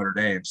graduate from Notre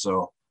Dame,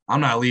 so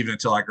I'm not leaving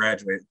until I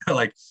graduate.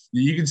 Like,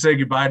 you can say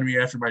goodbye to me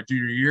after my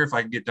junior year if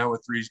I can get done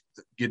with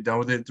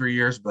it in 3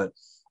 years, but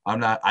I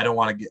don't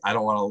want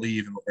to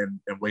leave and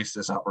waste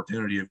this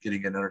opportunity of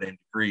getting a Notre Dame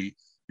degree,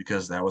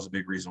 because that was a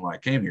big reason why I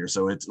came here.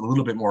 So it's a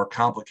little bit more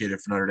complicated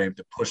for Notre Dame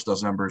to push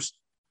those numbers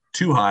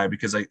too high,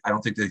 because I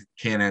don't think they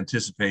can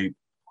anticipate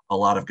a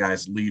lot of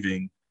guys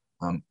leaving.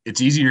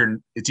 It's easier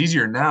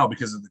now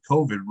because of the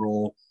COVID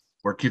rule,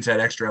 where kids had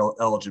extra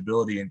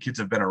eligibility and kids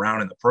have been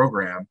around in the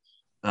program.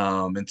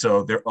 And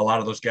so there a lot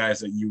of those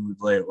guys that you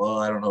would like, well,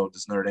 I don't know,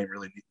 does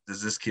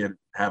this kid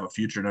have a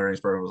future in Notre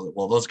Dame's program?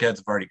 Well, those kids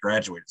have already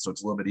graduated, so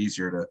it's a little bit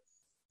easier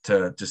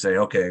to say,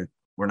 okay,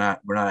 we're not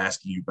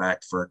asking you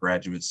back for a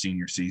graduate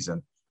senior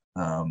season.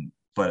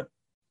 But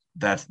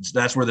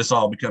that's where this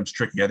all becomes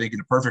tricky. I think in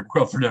a perfect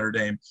world for Notre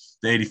Dame,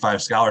 the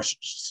 85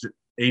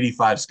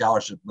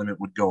 scholarship limit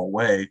would go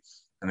away,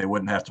 and they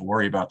wouldn't have to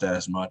worry about that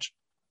as much.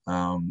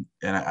 And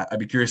I'd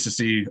be curious to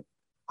see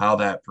how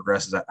that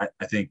progresses.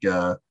 I think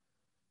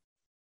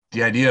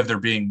the idea of there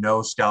being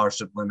no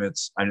scholarship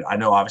limits, I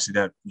know obviously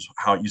that was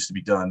how it used to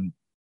be done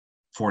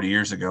 40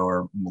 years ago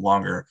or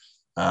longer.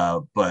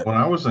 But when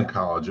I was in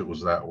college, it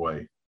was that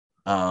way.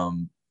 Like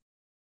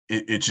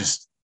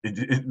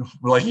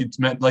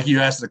you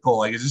asked Nicole,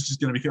 like, is this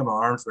just going to become an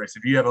arms race?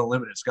 If you have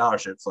unlimited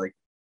scholarships, like,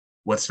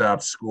 what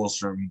stops schools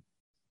from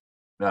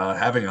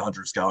having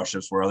 100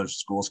 scholarships where other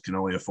schools can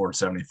only afford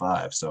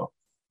 75? So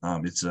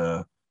it's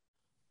going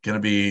to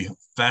be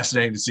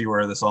fascinating to see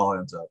where this all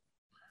ends up.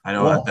 I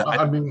know. Well,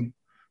 I mean,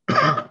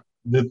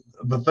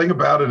 the thing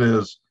about it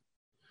is,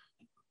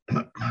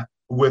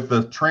 with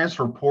the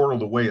transfer portal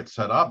the way it's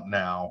set up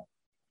now,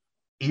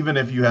 even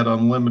if you had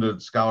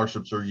unlimited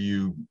scholarships or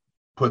you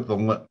put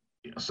the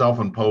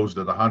self-imposed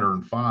at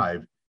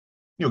 105,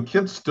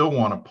 kids still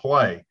want to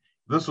play.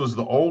 This was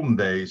the olden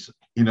days.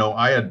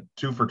 I had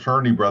two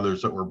fraternity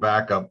brothers that were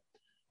backup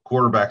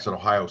quarterbacks at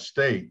Ohio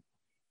State.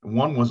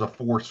 One was a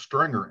fourth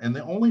stringer, and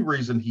the only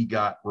reason he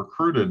got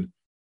recruited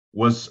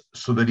was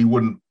so that he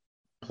wouldn't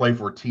play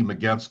for a team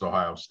against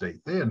Ohio State.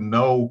 They had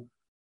no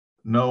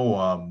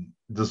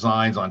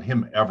designs on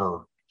him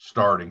ever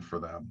starting for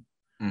them.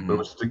 Mm-hmm. But it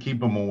was to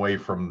keep him away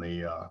from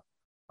the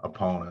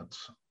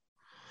opponents.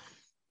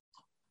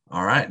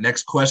 All right.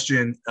 Next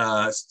question.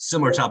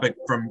 Similar topic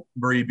from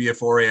Marie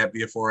Biafore at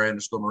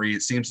Biafore_Marie.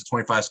 It seems the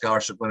 25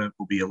 scholarship limit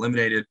will be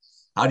eliminated.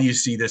 How do you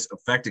see this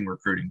affecting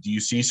recruiting? Do you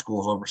see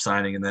schools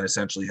oversigning and then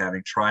essentially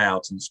having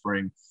tryouts in the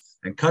spring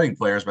and cutting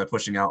players by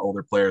pushing out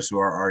older players who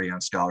are already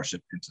on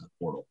scholarship into the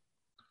portal?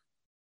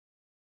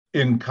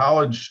 In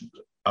college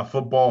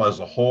football as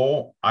a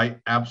whole, I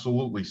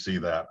absolutely see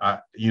that.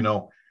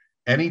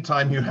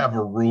 Anytime you have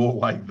a rule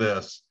like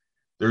this,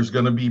 there's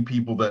going to be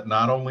people that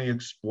not only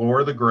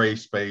explore the gray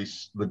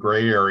space, the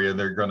gray area,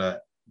 they're going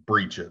to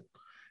breach it.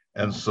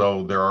 And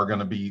so there are going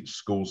to be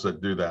schools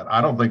that do that.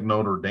 I don't think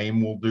Notre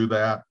Dame will do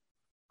that.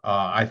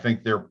 I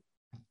think they're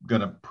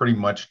going to pretty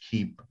much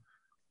keep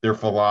their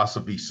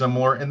philosophy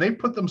similar. And they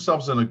put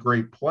themselves in a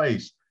great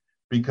place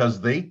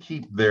because they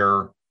keep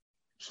their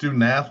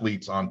student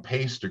athletes on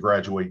pace to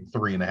graduate in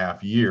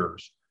 3.5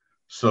 years.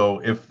 So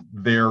if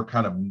they're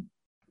kind of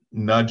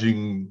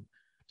nudging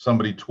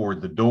somebody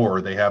toward the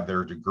door, they have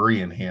their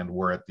degree in hand,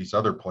 where at these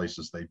other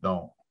places they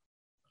don't,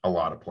 a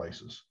lot of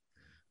places.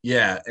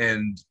 Yeah,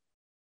 and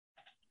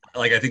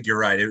I think you're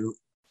right.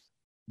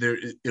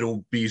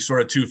 It'll be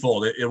sort of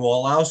twofold. It will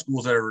allow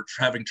schools that are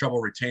having trouble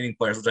retaining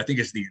players, which I think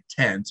is the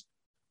intent,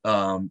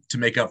 to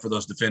make up for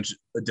those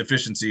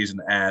deficiencies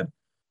and add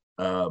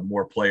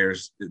more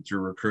players through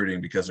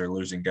recruiting, because they're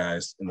losing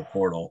guys in the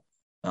portal.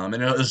 And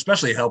it'll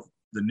especially help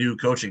the new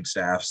coaching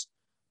staffs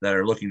that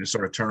are looking to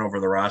sort of turn over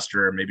the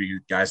roster. Maybe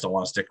guys don't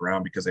want to stick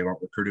around because they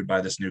weren't recruited by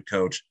this new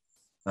coach.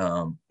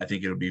 I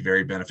think it'll be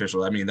very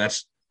beneficial. I mean,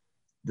 that's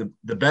the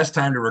best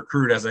time to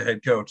recruit as a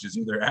head coach is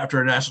either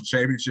after a national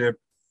championship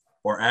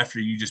or after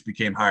you just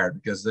became hired,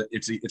 because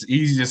it's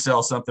easy to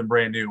sell something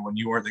brand new when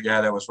you weren't the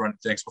guy that was running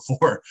things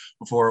before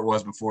it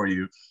was before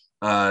you.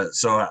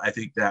 So I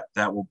think that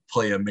will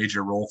play a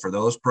major role for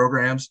those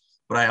programs.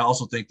 But I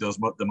also think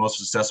the most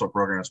successful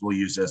programs will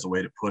use it as a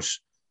way to push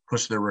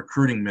their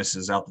recruiting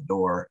misses out the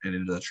door and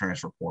into the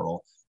transfer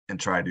portal, and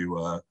try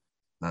to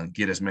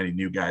get as many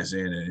new guys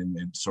in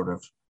and sort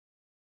of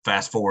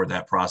fast forward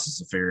that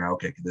process of figuring out,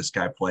 okay, could this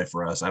guy play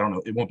for us? I don't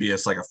know. It won't be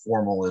as a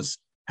formal as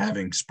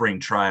having spring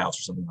tryouts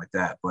or something like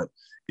that, but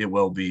it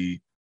will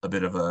be a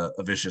bit of a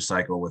vicious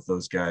cycle with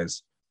those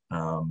guys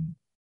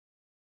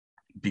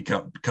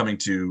coming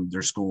to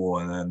their school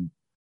and then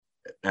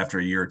after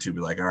a year or two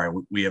be like, all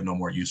right, we have no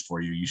more use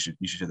for you. You should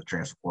hit the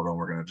transfer portal, and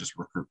we're going to just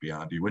recruit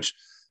beyond you, which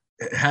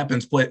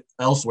happens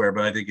elsewhere.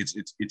 But I think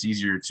it's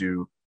easier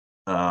to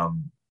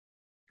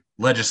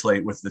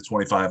legislate with the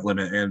 25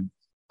 limit. And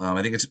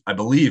I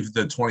believe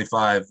the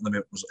 25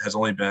 limit has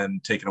only been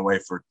taken away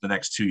for the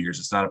next 2 years.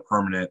 It's not a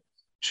permanent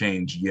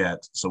change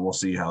yet. So we'll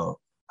see how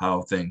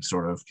things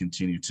sort of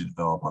continue to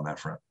develop on that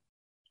front.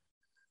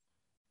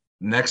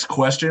 Next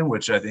question,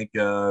 which I think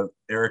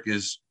Eric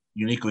is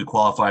uniquely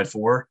qualified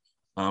for,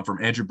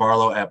 from Andrew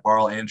Barlow at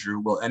Barlow Andrew.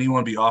 Will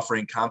anyone be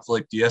offering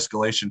conflict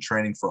de-escalation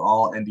training for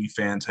all ND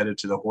fans headed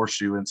to the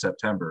Horseshoe in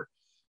September?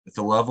 If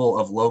the level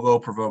of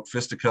logo-provoked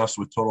fisticuffs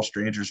with total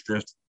strangers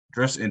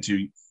drifts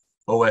into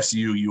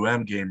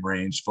OSU-UM game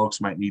range,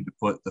 folks might need to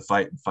put the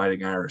fight in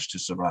Fighting Irish to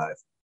survive.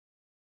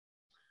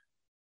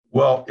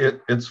 Well,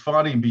 it's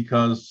funny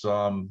because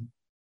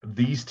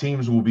these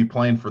teams will be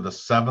playing for the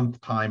 7th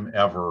time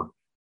ever,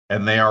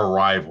 and they are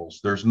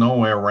rivals. There's no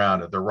way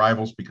around it. They're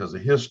rivals because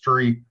of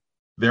history,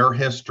 their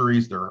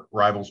histories. They're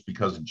rivals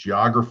because of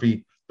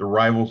geography. They're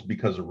rivals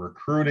because of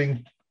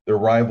recruiting. They're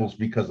rivals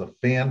because of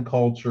fan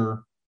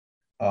culture.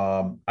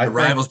 The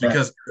rivals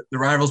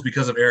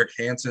because of Eric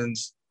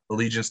Hansen's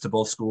allegiance to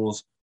both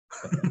schools.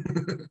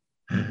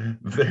 I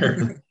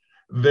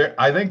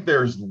think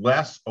there's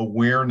less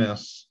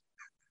awareness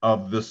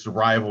of this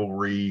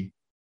rivalry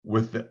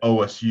with the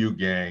OSU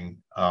gang,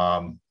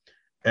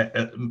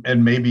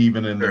 and maybe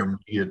even in their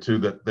media too,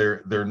 that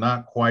they're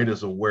not quite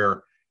as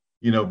aware,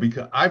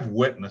 because I've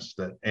witnessed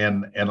it.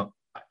 And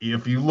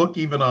if you look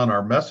even on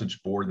our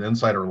message board, the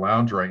Insider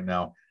Lounge right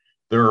now,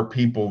 there are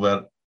people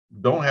that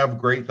don't have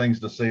great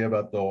things to say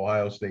about the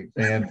Ohio State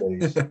fan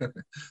base.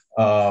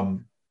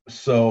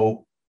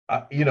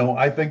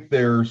 I think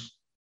there's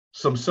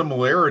some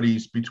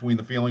similarities between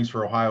the feelings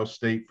for Ohio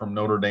State from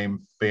Notre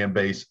Dame fan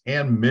base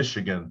and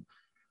Michigan,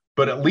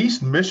 but at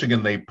least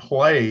Michigan, they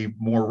play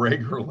more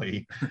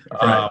regularly.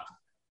 Right.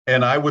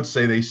 And I would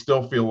say they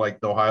still feel like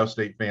the Ohio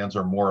State fans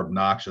are more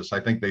obnoxious. I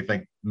think they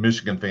think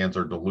Michigan fans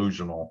are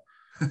delusional.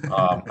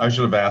 I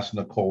should have asked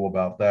Nicole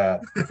about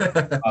that.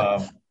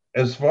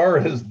 As far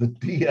as the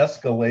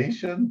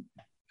de-escalation,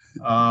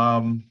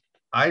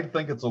 I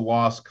think it's a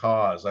lost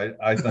cause.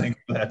 I think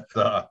that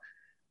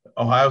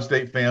Ohio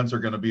State fans are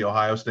going to be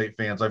Ohio State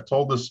fans. I've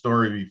told this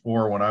story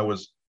before when I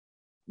was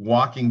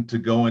walking to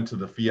go into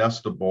the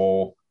Fiesta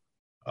Bowl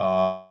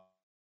at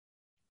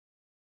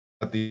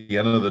the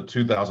end of the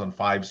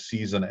 2005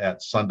 season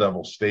at Sun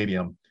Devil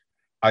Stadium.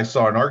 I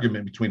saw an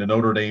argument between a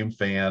Notre Dame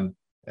fan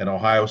and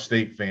Ohio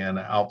State fan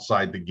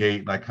outside the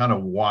gate, and I kind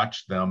of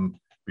watched them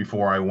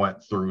before I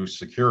went through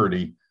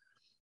security.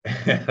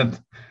 And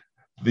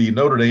the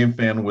Notre Dame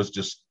fan was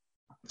just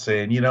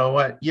saying, you know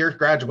what, your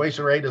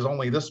graduation rate is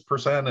only this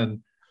percent, and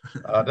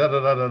da da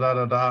da da da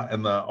da da.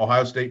 And the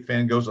Ohio State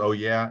fan goes, oh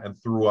yeah,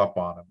 and threw up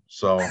on him.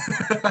 So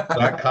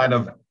that kind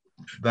of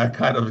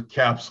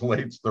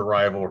encapsulates the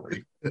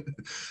rivalry.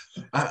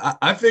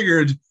 I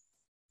figured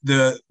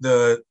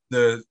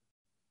the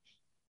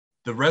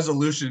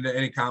resolution to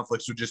any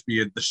conflicts would just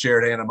be the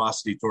shared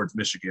animosity towards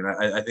Michigan.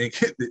 I think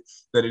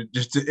that it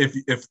just,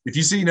 if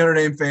you see Notre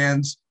Dame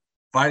fans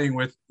fighting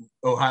with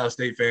Ohio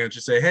State fans,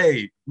 just say,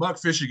 hey, muck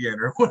Michigan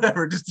or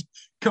whatever, just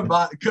come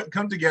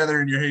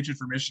together in your hatred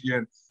for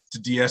Michigan to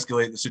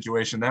de-escalate the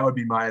situation. That would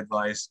be my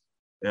advice.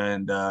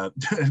 And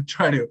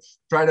try to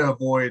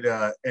avoid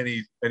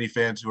any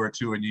fans who are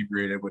too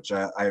inebriated, which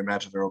I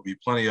imagine there will be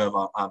plenty of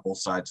on both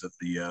sides of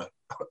the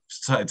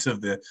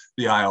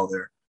aisle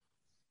there.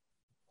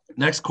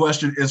 Next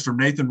question is from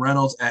Nathan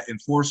Reynolds at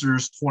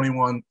Enforcers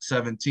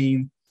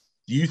 2117.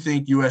 Do you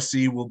think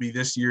USC will be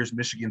this year's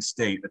Michigan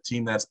State, a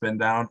team that's been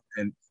down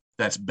and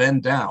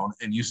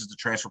uses the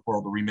transfer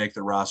portal to remake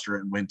their roster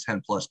and win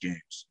 10 plus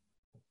games?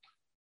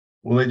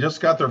 Well, they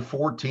just got their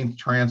 14th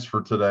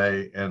transfer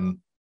today, and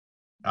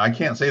I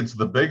can't say it's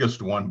the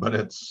biggest one, but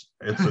it's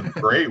a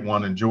great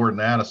one. And Jordan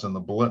Addison,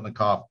 the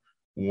Biletnikoff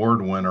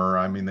Award winner.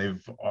 I mean,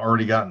 they've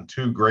already gotten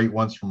 2 great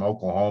ones from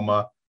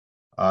Oklahoma.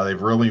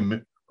 They've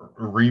really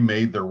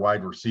remade their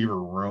wide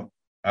receiver room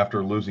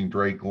after losing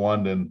Drake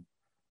London.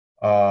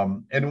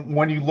 And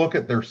when you look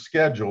at their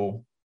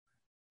schedule,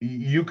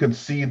 you could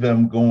see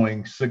them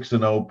going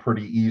 6-0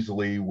 pretty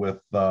easily with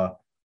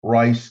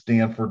Rice,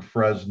 Stanford,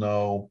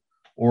 Fresno,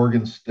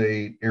 Oregon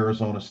State,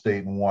 Arizona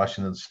State, and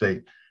Washington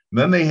State. And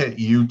then they hit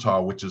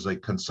Utah, which is a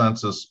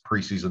consensus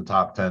preseason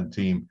top 10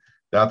 team.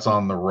 That's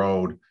on the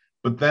road.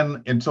 But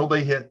then until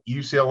they hit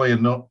UCLA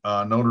and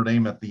Notre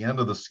Dame at the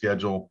end of the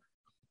schedule,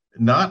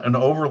 not an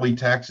overly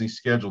taxing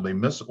schedule. They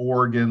miss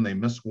Oregon. They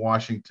miss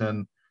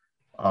Washington.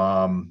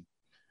 They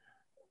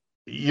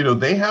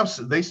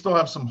still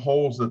have some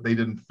holes that they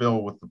didn't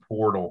fill with the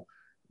portal.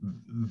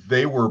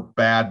 They were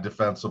bad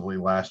defensively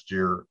last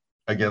year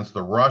against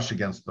the rush,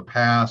 against the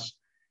pass,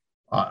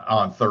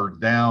 on third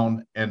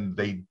down, and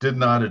they did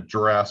not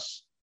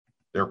address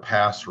their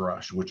pass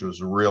rush, which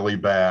was really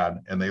bad,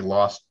 and they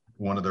lost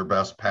one of their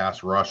best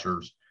pass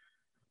rushers.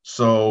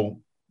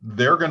 So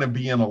they're going to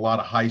be in a lot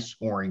of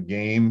high-scoring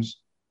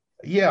games.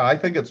 Yeah, I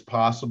think it's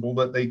possible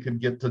that they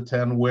could get to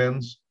 10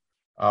 wins,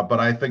 But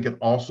I think it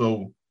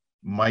also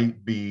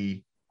might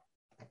be,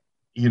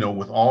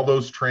 with all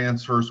those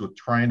transfers, with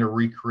trying to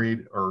recreate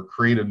or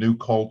create a new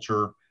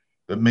culture,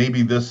 that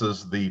maybe this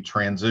is the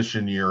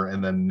transition year,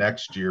 and then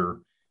next year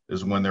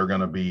is when they're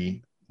going to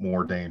be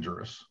more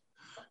dangerous.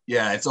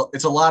 Yeah,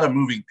 it's a lot of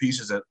moving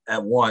pieces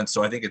at once,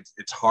 so I think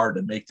it's hard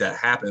to make that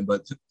happen.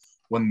 But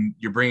when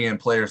you're bringing in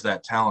players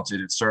that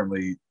talented, it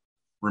certainly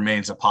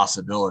remains a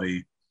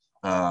possibility.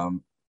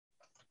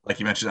 Like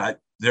you mentioned,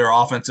 their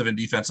offensive and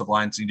defensive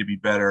lines seem to be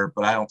better,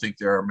 but I don't think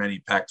there are many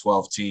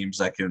Pac-12 teams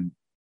that can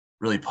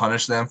really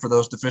punish them for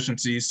those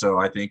deficiencies. So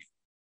I think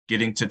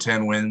getting to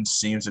 10 wins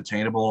seems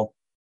attainable.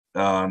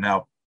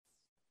 Now,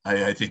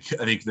 I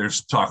think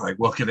there's talk like,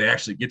 well, can they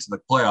actually get to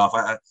the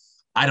playoff?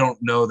 I don't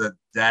know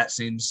that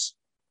seems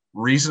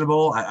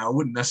reasonable. I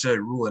wouldn't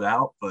necessarily rule it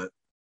out, but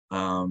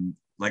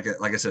like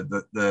I said,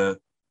 the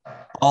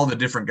all the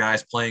different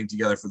guys playing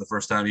together for the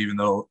first time, even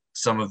though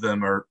some of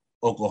them are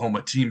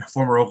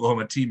former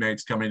Oklahoma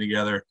teammates coming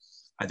together,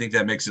 I think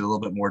that makes it a little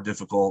bit more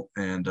difficult,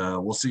 and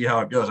we'll see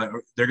how it goes.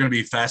 They're going to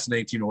be a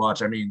fascinating team to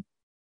watch. I mean,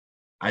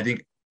 I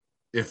think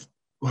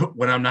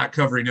when I'm not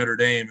covering Notre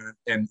Dame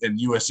and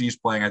USC's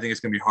playing, I think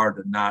it's going to be hard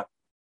to not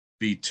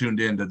be tuned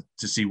in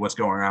to see what's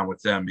going on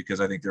with them, because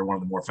I think they're one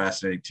of the more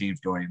fascinating teams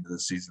going into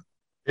this season.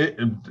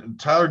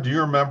 Tyler, do you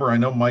remember? I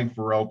know Mike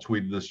Farrell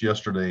tweeted this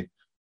yesterday.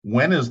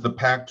 When is the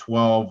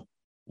Pac-12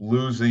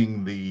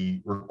 losing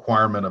the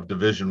requirement of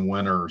division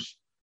winners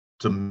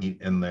to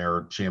meet in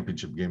their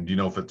championship game? Do you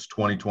know if it's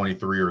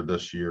 2023 or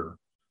this year?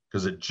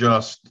 Because it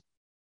just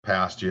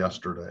passed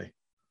yesterday.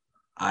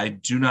 I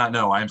do not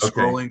know. I'm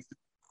scrolling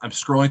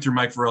through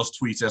Mike Farrell's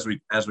tweets as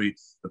we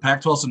the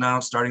Pac-12's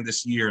announced starting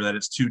this year that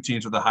it's two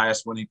teams with the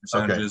highest winning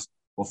percentages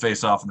will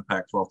face off in the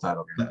Pac-12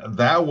 title game.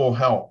 That will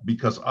help,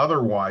 because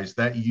otherwise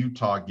that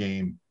Utah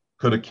game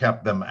could have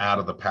kept them out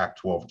of the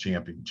Pac-12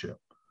 championship.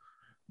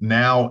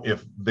 Now,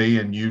 if they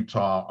and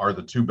Utah are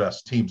the two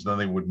best teams, then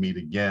they would meet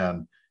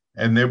again,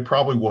 and they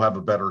probably will have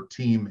a better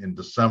team in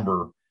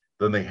December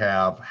than they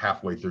have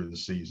halfway through the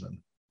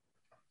season.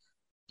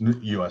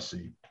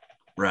 USC.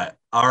 Right.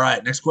 All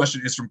right. Next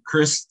question is from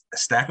Chris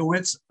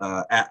Stakowitz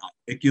at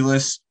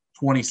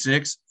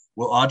Iculus26.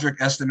 Will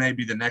Audric Estime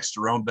be the next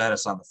Jerome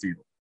Bettis on the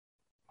field?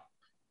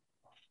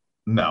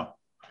 No,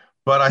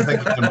 but I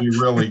think he can be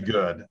really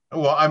good.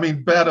 Well, I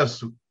mean,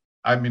 Bettis,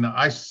 I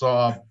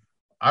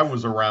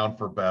was around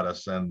for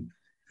Bettis, and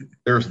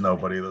there's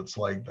nobody that's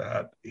like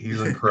that. He's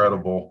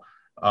incredible.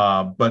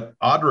 But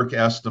Audric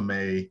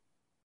Estime,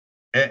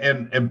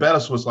 and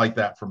Bettis was like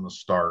that from the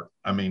start.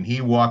 I mean,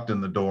 he walked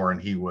in the door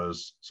and he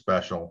was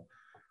special.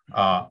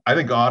 I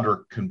think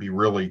Audric can be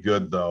really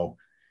good, though.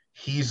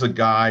 He's a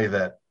guy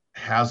that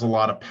has a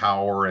lot of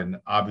power, and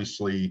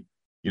obviously,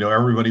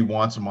 everybody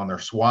wants him on their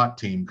SWAT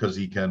team because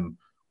he can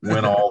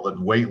win all the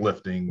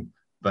weightlifting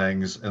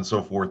things and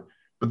so forth.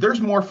 But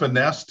there's more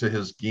finesse to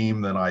his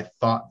game than I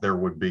thought there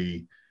would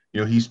be.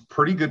 He's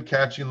pretty good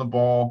catching the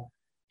ball.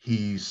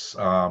 He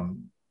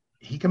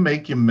can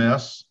make you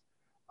miss.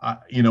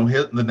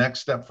 The next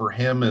step for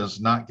him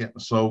is not getting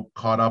so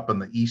caught up in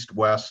the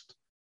East-West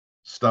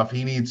stuff.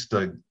 He needs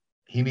to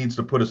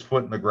put his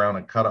foot in the ground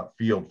and cut up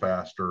field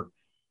faster.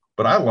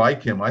 But I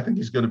like him. I think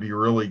he's going to be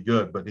really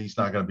good, but he's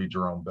not going to be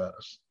Jerome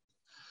Bettis.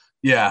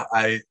 Yeah,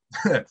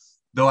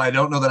 though I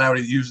don't know that I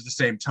would use the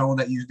same tone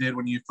that you did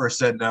when you first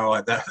said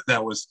no.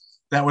 That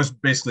was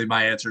basically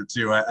my answer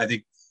too. I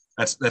think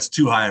that's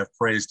too high of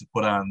praise to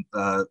put on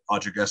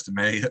Audric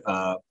Estime.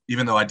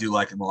 Even though I do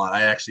like him a lot,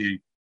 I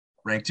actually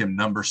ranked him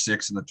number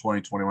 6 in the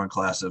 2021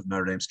 class of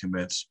Notre Dame's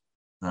commits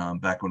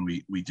back when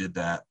we did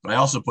that. But I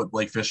also put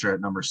Blake Fisher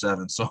at number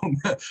 7, so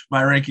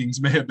my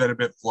rankings may have been a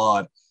bit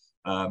flawed.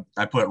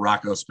 I put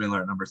Rocco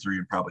Spindler at number 3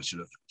 and probably should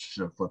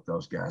have flipped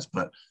those guys.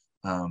 But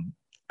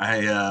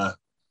I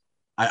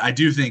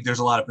do think there's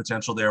a lot of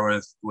potential there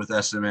with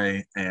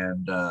Estime,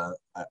 and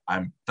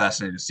I'm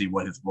fascinated to see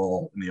what his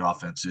role in the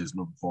offense is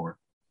moving forward.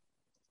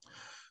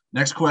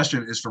 Next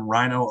question is from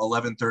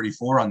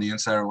Rhino1134 on the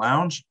Insider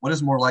Lounge. What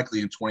is more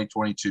likely in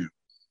 2022?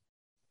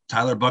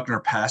 Tyler Buchner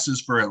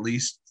passes for at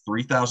least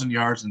 3,000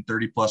 yards and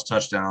 30-plus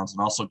touchdowns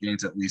and also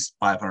gains at least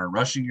 500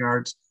 rushing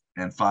yards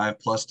and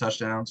 5-plus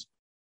touchdowns,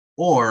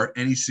 or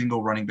any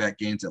single running back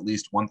gains at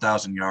least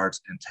 1,000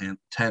 yards and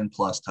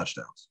 10-plus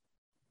touchdowns?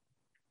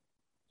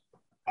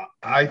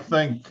 I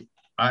think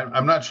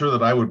I'm not sure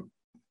that I would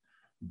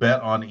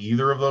bet on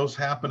either of those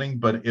happening,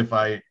 but if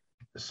I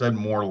said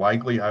more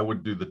likely, I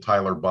would do the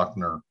Tyler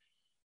Buchner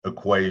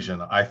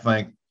equation. I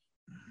think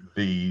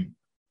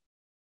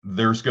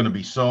there's going to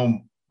be so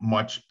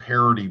much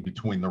parity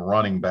between the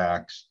running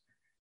backs,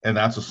 and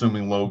that's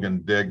assuming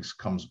Logan Diggs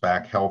comes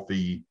back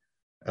healthy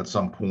at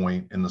some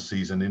point in the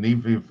season. And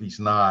even if he's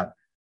not,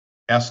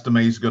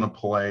 Estime's going to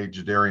play,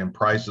 Jadarian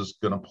Price is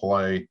going to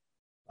play,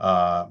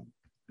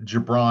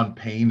 Jabron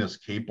Payne is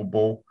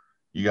capable.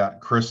 You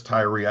got Chris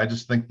Tyree. I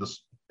just think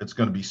it's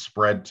going to be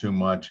spread too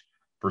much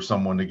for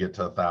someone to get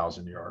to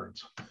 1,000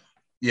 yards.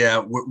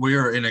 Yeah,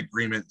 we're in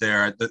agreement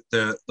there.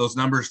 Those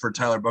numbers for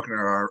Tyler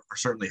Buchner are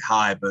certainly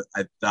high, but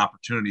the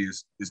opportunity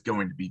is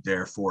going to be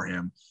there for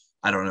him.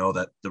 I don't know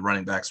that the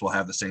running backs will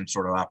have the same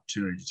sort of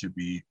opportunity to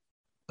be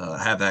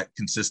have that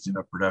consistent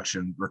of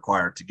production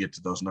required to get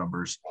to those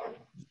numbers.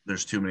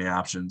 There's too many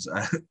options.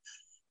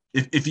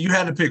 If you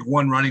had to pick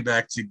one running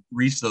back to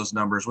reach those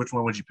numbers, which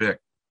one would you pick?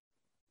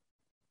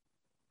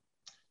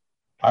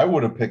 I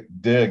would have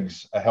picked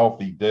Diggs, a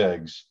healthy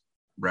Diggs,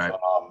 Right.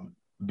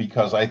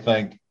 because I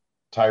think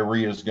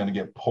Tyree is going to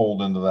get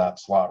pulled into that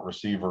slot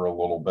receiver a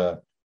little bit.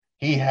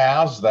 He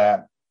has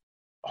that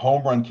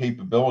home run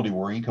capability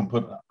where he can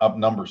put up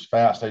numbers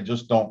fast. I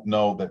just don't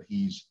know that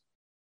he's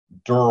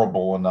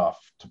durable enough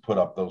to put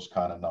up those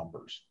kind of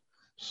numbers.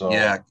 So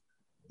yeah.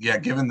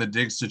 Given the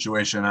Diggs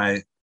situation,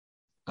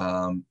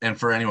 and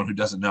for anyone who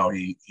doesn't know,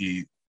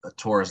 he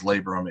tore his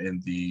labrum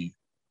in the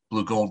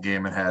blue gold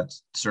game and had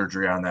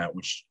surgery on that,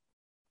 which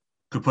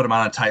could put him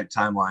on a tight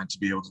timeline to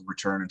be able to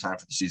return in time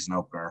for the season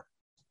opener.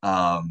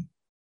 I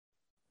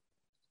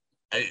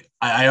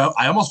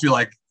almost feel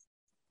like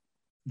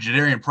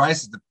Jadarian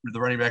Price is the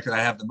running back that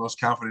I have the most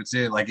confidence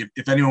in. Like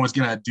if anyone was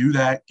going to do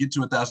that, get to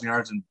 1,000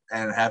 yards and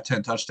have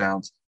 10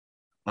 touchdowns,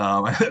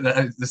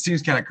 this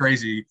seems kind of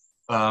crazy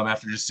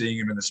after just seeing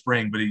him in the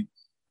spring, but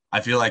I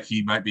feel like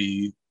he might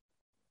be.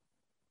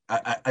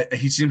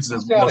 He seems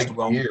the most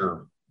well.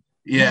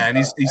 Yeah, and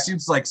he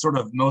seems like sort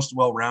of most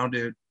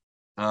well-rounded,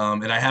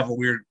 and I have a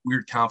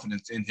weird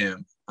confidence in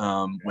him,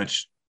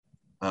 which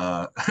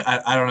I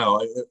don't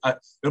know.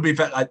 It'll be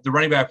the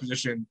running back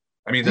position.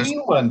 I mean,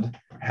 England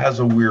has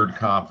a weird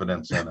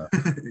confidence in it.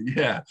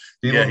 Yeah,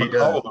 he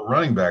does. The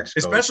running backs,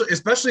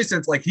 especially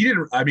since like he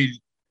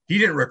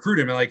didn't recruit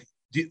him, and like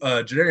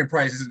Jadarian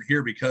Price isn't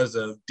here because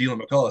of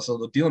Dylan McCullough. So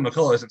Dylan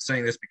McCullough isn't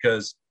saying this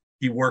because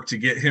he worked to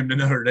get him to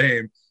Notre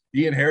Dame.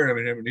 He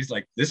inherited him, and he's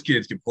like, this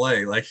kid can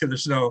play. Like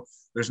there's no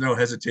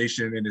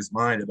hesitation in his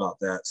mind about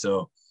that.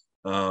 So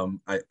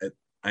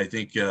I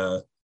think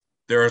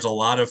there is a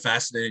lot of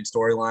fascinating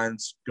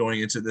storylines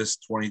going into this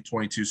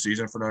 2022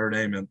 season for Notre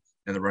Dame, and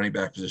the running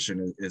back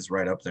position is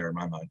right up there in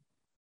my mind.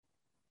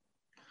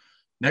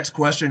 Next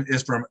question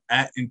is from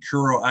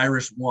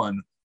 @IncurroIrish1.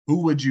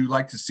 Who would you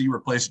like to see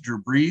replace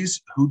Drew Brees?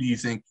 Who do you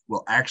think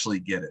will actually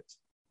get it?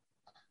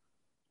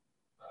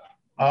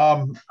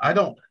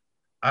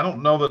 I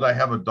don't know that I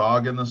have a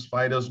dog in this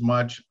fight as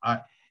much.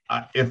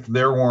 If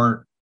there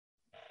weren't,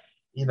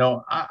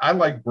 I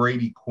like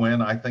Brady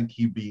Quinn. I think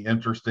he'd be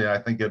interesting. I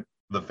think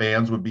the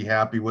fans would be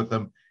happy with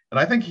him, and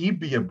I think he'd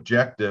be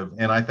objective.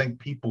 And I think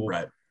people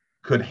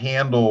could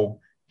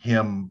handle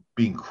him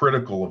being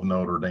critical of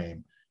Notre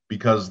Dame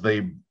because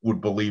they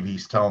would believe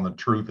he's telling the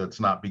truth. It's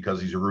not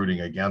because he's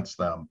rooting against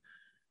them.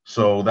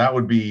 So that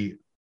would be,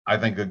 I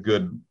think, a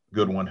good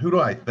one. Who do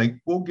I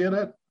think will get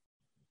it?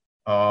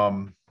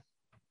 I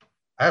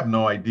have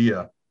no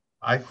idea.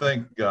 I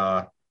think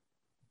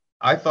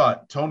I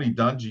thought Tony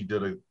Dungy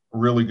did a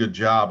really good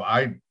job.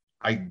 I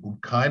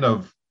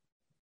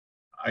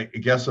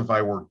guess if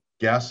I were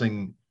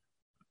guessing,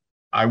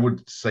 I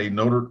would say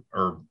Notre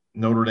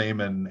Dame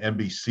and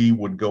NBC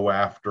would go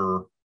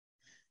after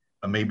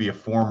maybe a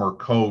former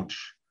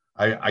coach.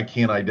 I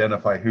can't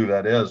identify who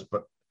that is,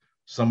 but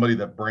somebody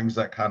that brings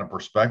that kind of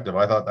perspective.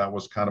 I thought that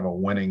was kind of a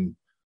winning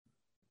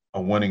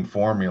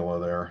formula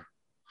there.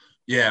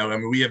 Yeah, I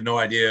mean, we have no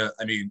idea.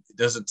 I mean, it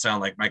doesn't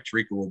sound like Mike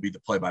Tirico will be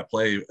the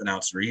play-by-play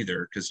announcer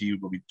either, because he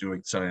will be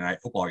doing Sunday night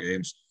football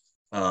games.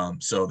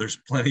 So there's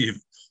plenty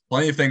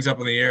of things up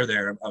in the air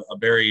there. I'm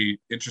very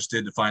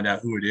interested to find out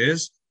who it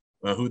is,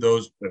 who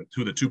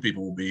the two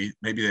people will be.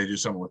 Maybe they do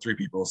something with three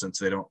people since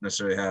they don't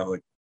necessarily have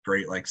like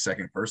great like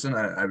second person.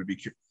 I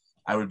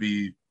would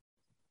be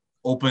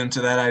open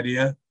to that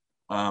idea.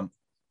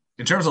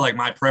 In terms of like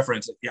my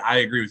preference, yeah, I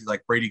agree with you.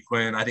 Like Brady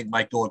Quinn, I think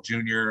Mike Golick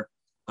Jr.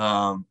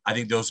 I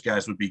think those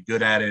guys would be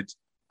good at it.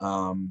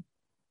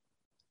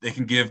 They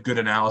can give good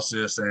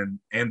analysis and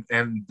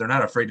they're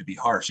not afraid to be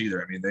harsh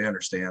either. I mean, they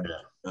understand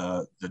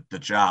the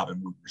job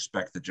and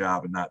respect the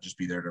job and not just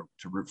be there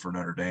to root for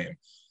Notre Dame.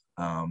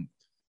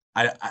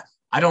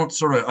 I don't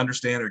sort of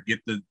understand or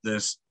get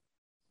this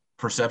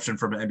perception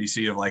from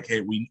NBC of like, hey,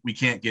 we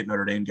can't get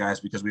Notre Dame guys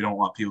because we don't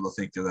want people to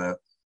think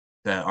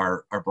that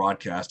our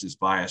broadcast is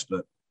biased.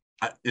 But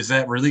is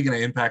that really going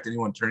to impact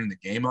anyone turning the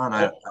game on?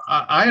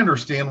 I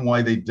understand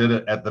why they did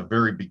it at the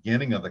very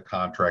beginning of the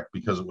contract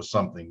because it was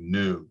something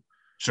new.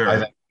 Sure.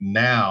 I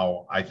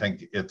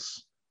think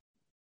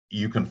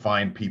you can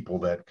find people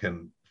that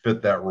can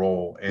fit that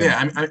role. And,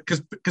 yeah,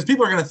 because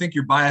people are going to think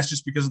you're biased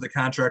just because of the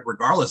contract,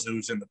 regardless of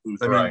who's in the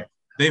booth. I mean,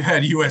 they've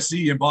had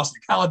USC and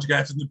Boston College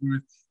guys in the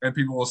booth, and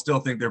people will still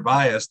think they're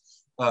biased.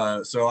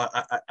 So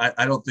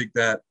I don't think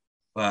that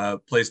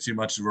plays too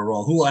much of a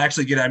role. Who will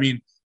actually get? I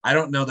mean, I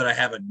don't know that I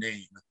have a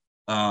name,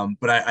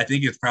 but I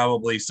think it's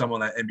probably someone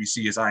that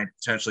NBC is eyeing to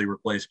potentially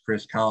replace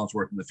Chris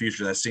Collinsworth in the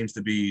future. That seems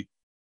to be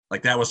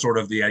like that was sort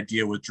of the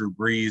idea with Drew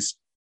Brees,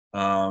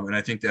 and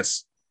I think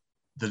that's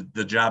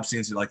the job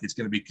seems like it's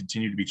going to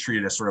continue to be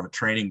treated as sort of a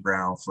training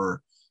ground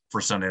for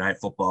Sunday Night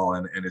Football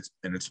and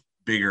its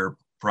bigger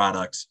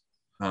products.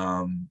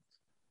 And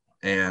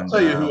I'll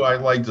tell you who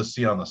I'd like to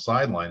see on the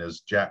sideline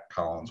is Jack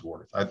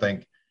Collinsworth. I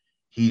think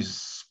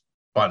he's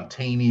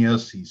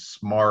spontaneous, he's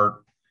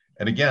smart,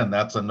 And again,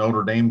 that's a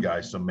Notre Dame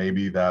guy. So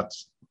maybe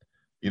that's,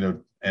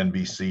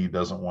 NBC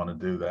doesn't want to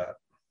do that.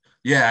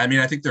 Yeah, I mean,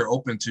 I think they're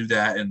open to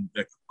that, and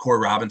Corey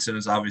Robinson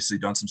has obviously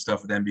done some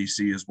stuff with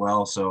NBC as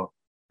well. So,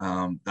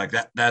 like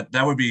that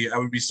would be, I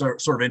would be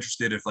sort of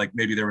interested if like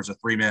maybe there was a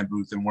 3-man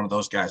booth and one of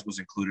those guys was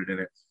included in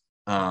it,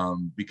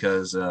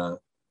 because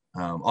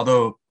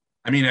although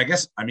I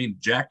mean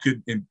Jack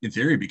could in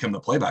theory become the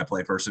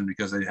play-by-play person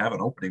because they have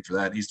an opening for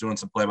that. He's doing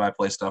some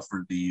play-by-play stuff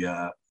for the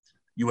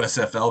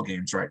USFL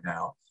games right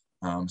now.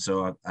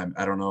 So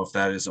I don't know if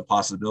that is a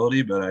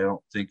possibility, but I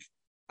don't think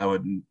I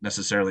would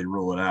necessarily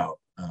rule it out.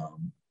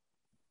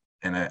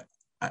 And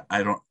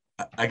I don't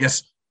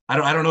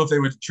know if they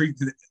would treat,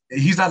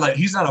 he's not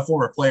a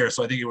former player.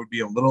 So I think it would be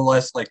a little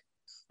less like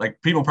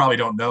people probably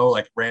don't know,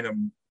 like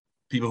random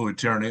people who would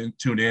tune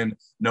in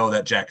know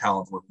that Jack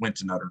Collinsworth went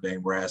to Notre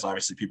Dame. Whereas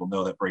obviously people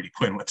know that Brady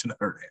Quinn went to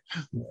Notre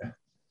Dame.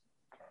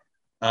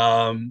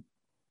 Yeah.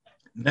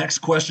 Next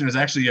question is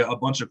actually a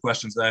bunch of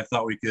questions that I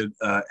thought we could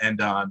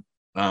end on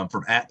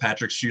from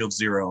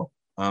 @PatrickShields0.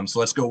 So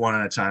let's go one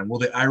at a time. Will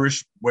the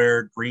Irish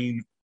wear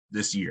green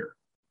this year?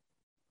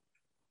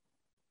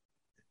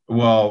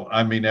 Well,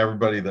 I mean,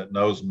 everybody that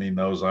knows me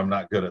knows I'm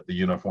not good at the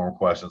uniform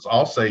questions.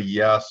 I'll say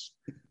yes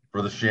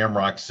for the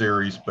Shamrock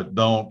Series, but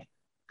don't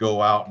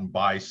go out and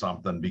buy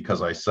something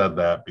because I said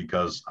that,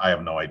 because I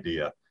have no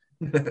idea.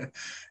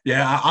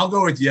 Yeah, I'll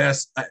go with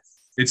yes.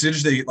 It's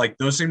interesting. Like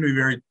those seem to be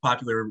very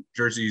popular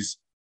jerseys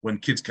when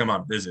kids come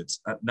on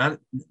visits. Not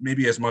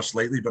maybe as much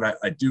lately, but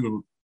I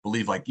do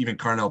believe like even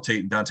Carnell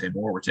Tate and Dante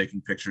Moore were taking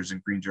pictures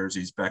in green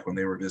jerseys back when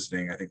they were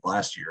visiting, I think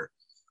last year.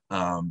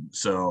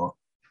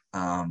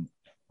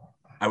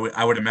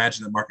 I would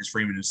imagine that Marcus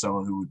Freeman is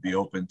someone who would be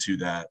open to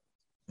that.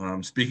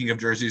 Speaking of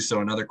jerseys,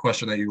 so another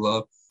question that you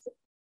love,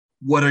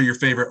 what are your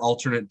favorite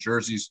alternate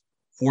jerseys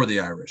for the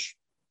Irish?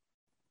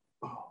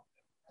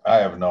 I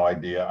have no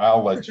idea.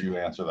 I'll let you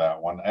answer that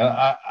one.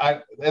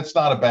 And it's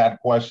not a bad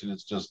question.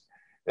 It's just,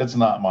 it's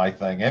not my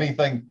thing.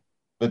 Anything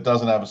that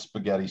doesn't have a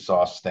spaghetti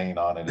sauce stain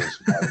on it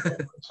is my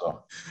favorite.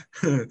 So,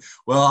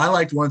 well, I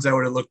liked ones that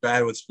would have looked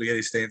bad with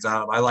spaghetti stains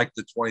on them. I liked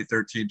the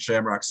 2013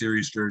 Shamrock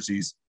Series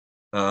jerseys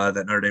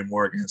that Notre Dame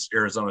wore against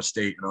Arizona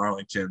State and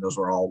Arlington. Those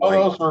were all white.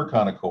 Oh, those were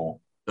kind of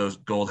cool. Those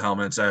gold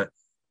helmets.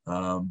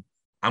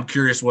 I'm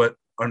curious what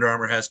Under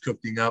Armour has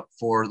cooking up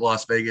for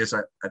Las Vegas.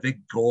 I think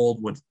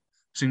gold would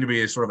seem to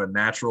be a sort of a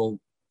natural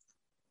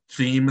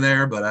theme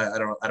there, but I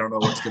don't know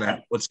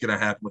what's gonna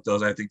happen with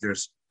those. I think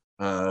there's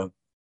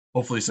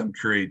hopefully some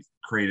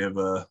creative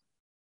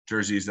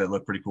jerseys that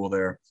look pretty cool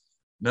there.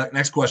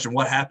 Next question: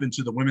 what happened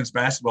to the women's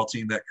basketball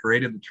team that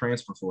created the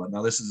transfer flood?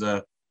 Now, this is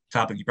a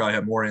topic you probably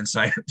have more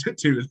insight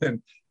to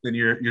than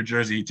your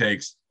jersey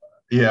takes.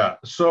 Yeah,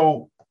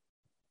 so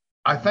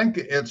I think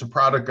it's a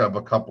product of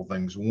a couple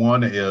things.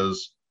 One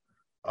is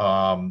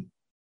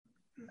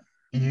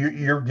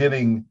you're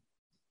getting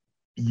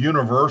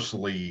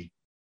universally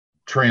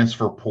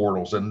transfer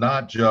portals, and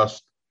not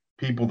just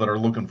people that are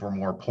looking for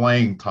more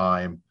playing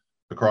time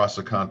across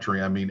the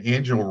country. I mean,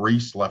 Angel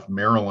Reese left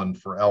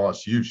Maryland for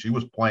LSU. She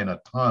was playing a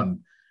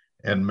ton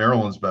and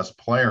Maryland's best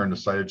player, and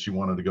decided she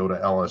wanted to go to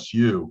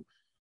LSU.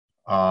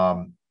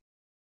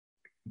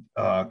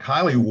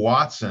 Kylie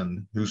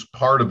Watson, who's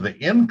part of the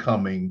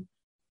incoming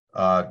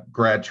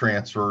grad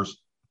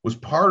transfers, was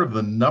part of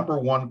the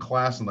 #1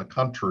 class in the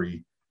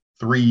country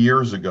 3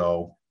 years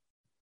ago.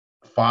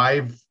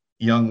 5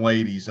 young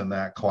ladies in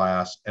that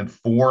class, and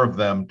 4 of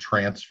them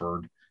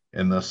transferred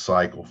in this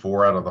cycle.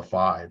 4 out of the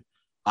 5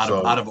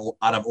 out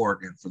of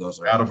Oregon, for those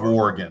out of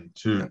Oregon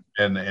too,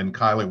 yeah. and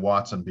Kylie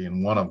Watson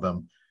being one of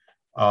them.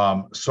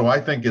 So I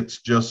think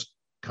it's just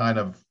kind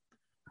of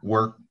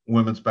where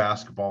women's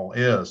basketball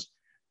is,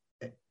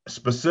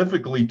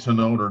 specifically to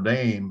Notre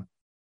Dame.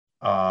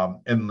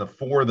 And the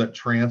 4 that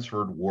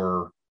transferred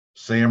were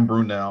Sam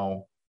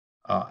Brunell,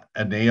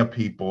 Anea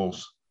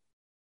Peoples,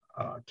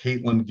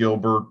 Caitlin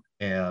Gilbert,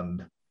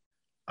 and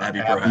Abby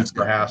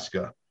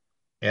Prohaska.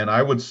 And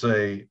I would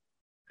say,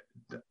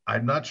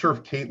 I'm not sure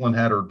if Caitlin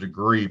had her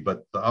degree,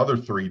 but the other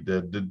 3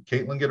 did. Did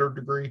Caitlin get her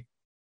degree?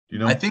 Do you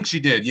know? I think she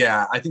did.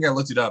 Yeah, I think I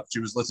looked it up. She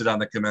was listed on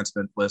the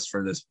commencement list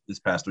for this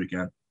past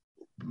weekend.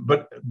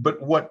 But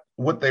what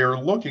they are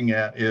looking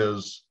at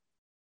is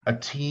a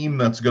team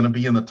that's going to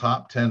be in the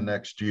top 10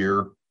 next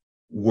year,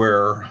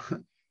 where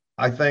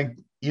I think,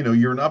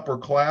 you're an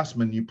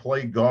upperclassman, you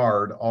play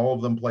guard. All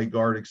of them play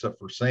guard except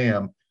for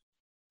Sam.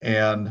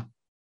 And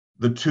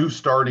the 2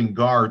 starting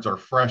guards are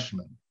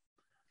freshmen.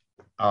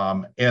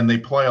 And they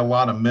play a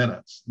lot of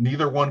minutes.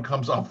 Neither one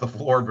comes off the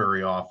floor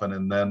very often.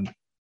 And then,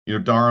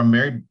 Dara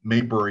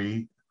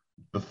Maybury,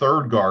 the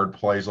 3rd guard,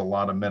 plays a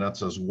lot of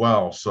minutes as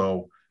well.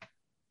 So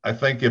I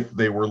think if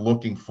they were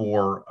looking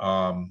for,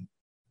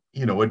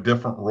 a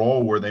different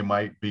role where they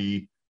might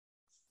be,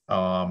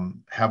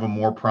 have a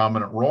more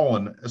prominent role.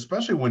 And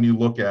especially when you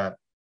look at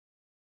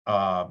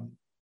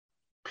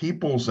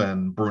Peoples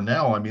and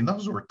Brunell, I mean,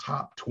 those were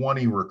top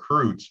 20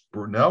 recruits.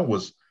 Brunell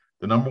was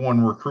the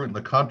 #1 recruit in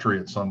the country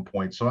at some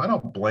point. So I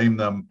don't blame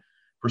them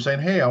for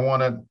saying, hey, I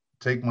want to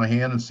take my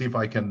hand and see if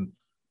I can,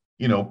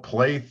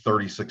 play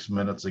 36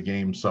 minutes a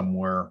game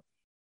somewhere.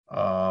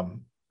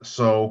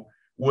 So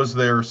was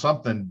there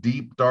something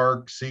deep,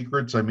 dark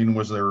secrets? I mean,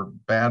 was there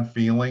bad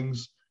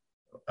feelings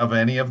of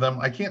any of them?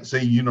 I can't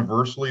say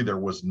universally there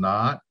was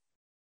not,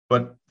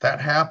 but that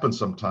happens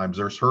sometimes.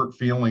 There's hurt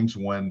feelings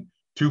when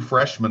two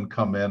freshmen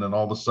come in and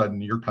all of a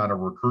sudden you're kind of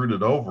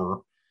recruited over.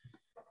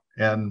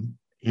 And,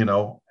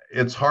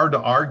 it's hard to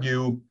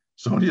argue.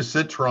 Sonia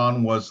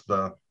Citron was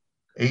the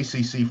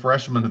ACC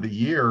Freshman of the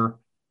Year,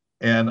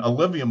 and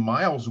Olivia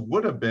Miles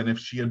would have been if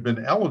she had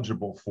been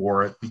eligible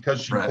for it,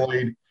 because she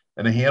played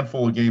in a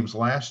handful of games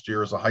last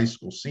year as a high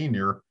school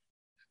senior.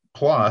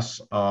 Plus,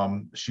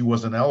 she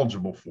wasn't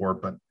eligible for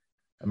it. But,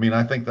 I mean,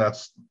 I think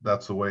that's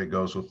the way it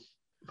goes with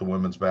the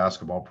women's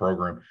basketball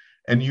program.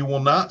 And you will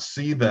not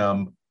see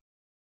them.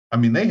 I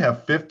mean, they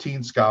have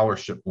 15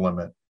 scholarship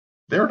limit.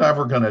 They're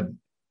never going to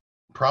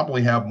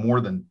probably have more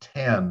than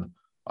 10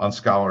 on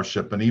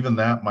scholarship. And even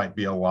that might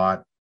be a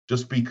lot,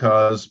 just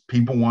because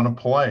people want to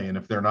play. And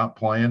if they're not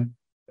playing,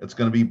 it's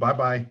going to be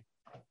bye-bye.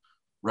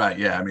 Right.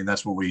 Yeah. I mean,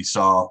 that's what we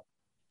saw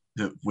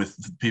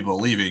with people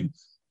leaving.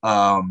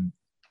 Players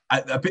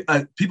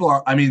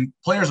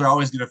are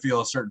always going to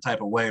feel a certain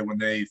type of way when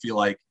they feel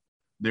like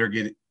they're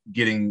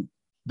getting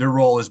their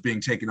role is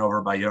being taken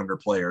over by younger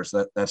players.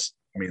 That's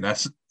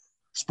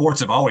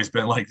sports have always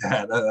been like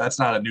that. That's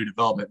not a new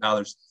development. Now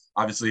there's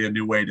obviously a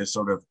new way to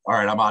sort of, all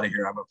right, I'm out of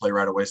here. I'm going to play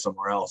right away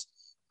somewhere else.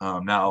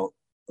 Now,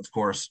 of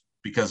course,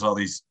 because all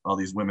these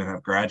women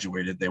have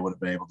graduated, they would have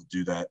been able to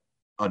do that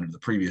under the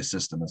previous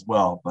system as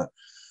well. But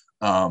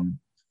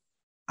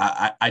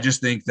I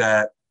just think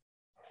that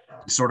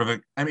sort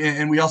of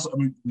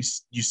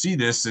you see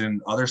this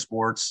in other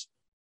sports.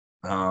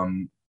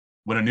 When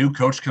a new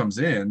coach comes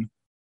in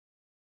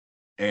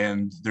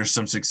and there's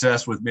some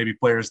success with maybe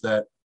players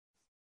that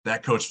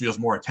coach feels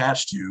more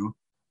attached to,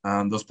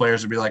 those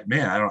players would be like,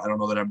 man, I don't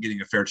know that I'm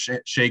getting a fair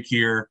shake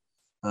here.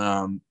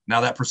 Now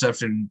that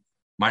perception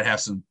might have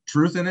some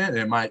truth in it.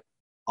 It might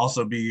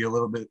also be a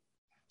little bit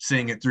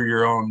seeing it through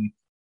your own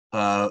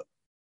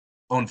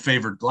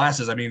favored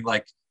glasses. I mean,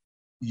 like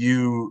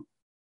the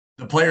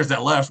players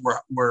that left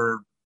were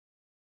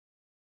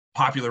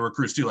popular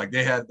recruits too. Like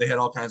they had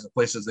all kinds of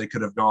places they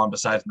could have gone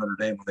besides Notre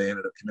Dame when they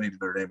ended up committing to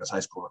Notre Dame as high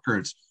school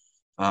recruits.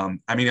 I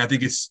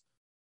think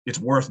it's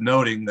worth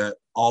noting that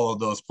all of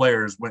those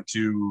players went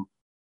to,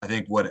 I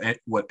think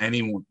what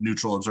any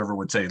neutral observer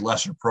would say,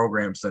 lesser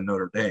programs than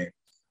Notre Dame,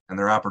 and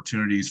their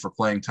opportunities for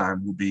playing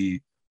time will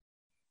be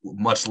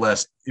much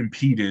less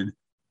impeded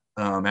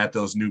at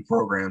those new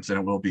programs than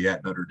it will be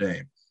at Notre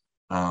Dame.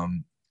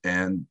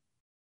 And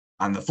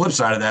on the flip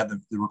side of that, the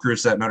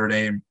recruits that Notre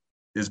Dame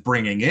is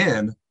bringing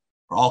in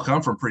all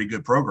come from pretty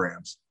good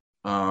programs.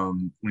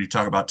 When you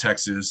talk about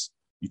Texas,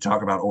 you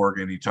talk about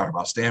Oregon, you talk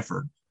about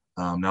Stanford.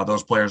 Now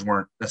those players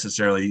weren't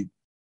necessarily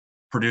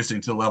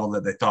producing to the level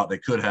that they thought they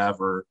could have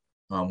or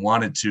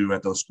wanted to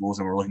at those schools,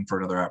 and were looking for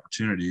another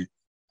opportunity.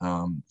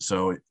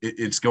 So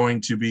it's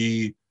going to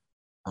be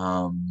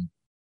not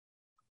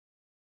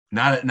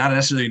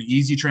necessarily an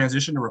easy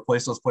transition to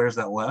replace those players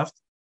that left.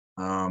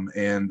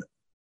 And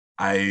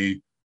I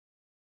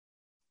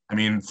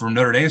mean, from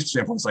Notre Dame's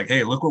standpoint, it's like,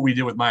 hey, look what we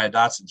did with Maya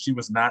Dotson. She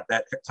was not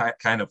that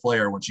kind of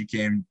player when she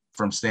came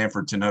from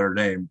Stanford to Notre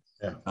Dame.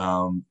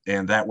 Yeah.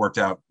 And that worked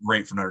out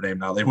great for Notre Dame.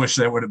 Now they wish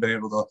they would have been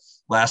able to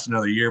last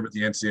another year, but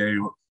the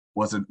NCAA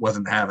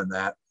wasn't having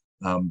that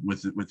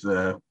with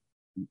the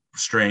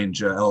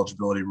strange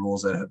eligibility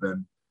rules that have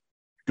been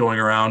going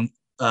around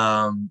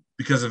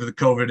because of the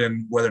COVID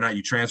and whether or not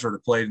you transferred or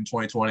played in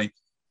 2020.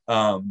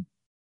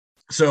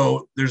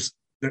 So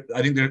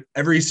I think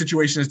every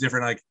situation is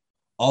different. Like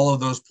all of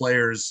those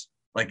players,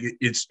 like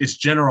it's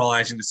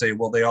generalizing to say,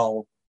 well, they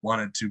all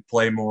wanted to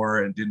play more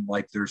and didn't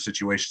like their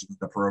situations with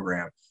the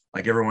program.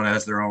 Like everyone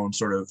has their own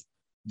sort of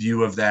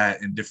view of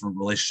that and different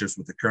relationships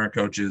with the current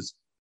coaches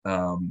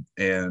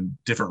and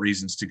different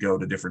reasons to go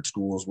to different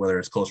schools, whether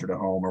it's closer to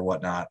home or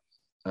whatnot.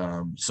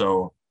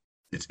 So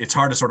it's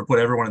hard to sort of put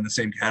everyone in the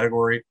same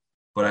category,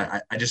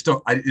 but I just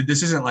don't,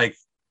 this isn't like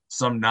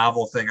some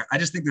novel thing. I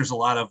just think there's a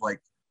lot of like,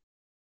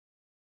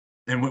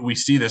 and we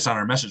see this on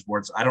our message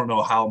boards. I don't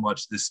know how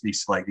much this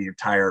speaks to like the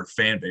entire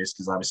fan base,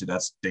 because obviously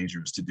that's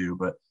dangerous to do,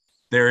 but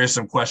there is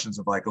some questions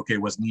of like, okay,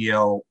 was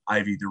Niele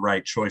Ivey the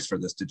right choice for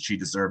this? Did she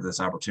deserve this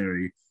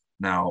opportunity?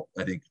 Now,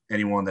 I think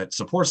anyone that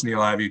supports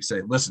Niele Ivey could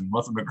say, listen,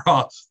 Muffin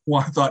McGraw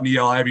thought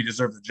Niele Ivey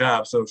deserved the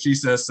job. So if she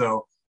says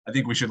so, I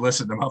think we should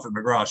listen to Muffin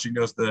McGraw. She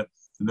knows the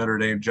Notre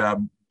Dame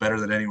job better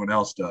than anyone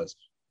else does.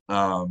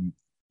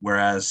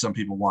 Whereas some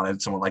people wanted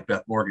someone like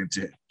Beth Morgan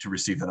to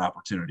receive that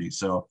opportunity.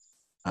 So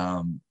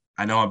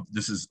I know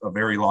this is a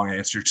very long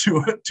answer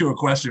to a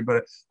question,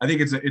 but I think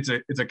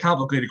it's a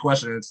complicated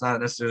question, and it's not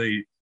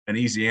necessarily an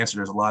easy answer.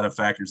 There's a lot of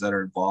factors that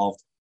are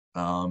involved,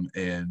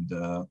 and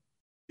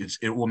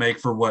it will make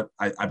for what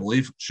I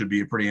believe should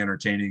be a pretty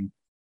entertaining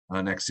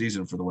next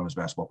season for the women's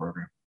basketball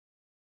program.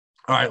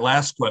 All right,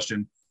 last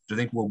question, which I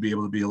think we'll be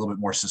able to be a little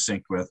bit more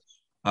succinct with.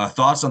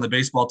 Thoughts on the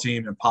baseball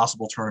team and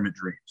possible tournament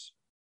dreams?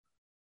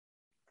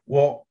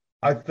 Well,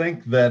 I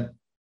think that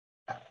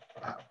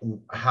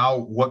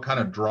what kind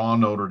of draw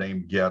Notre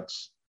Dame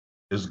gets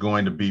is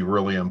going to be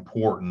really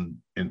important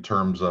in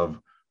terms of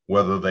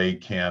whether they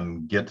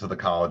can get to the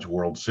College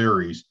World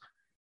Series.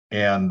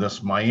 And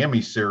this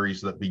Miami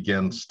series that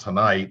begins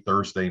tonight,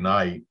 Thursday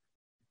night,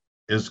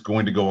 is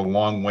going to go a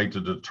long way to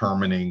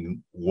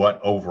determining what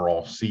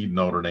overall seed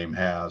Notre Dame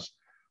has.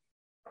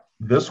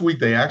 This week,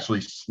 they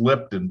actually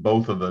slipped in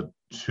both of the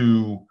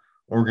two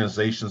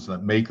organizations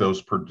that make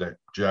those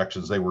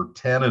projections. They were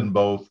 10 in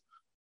both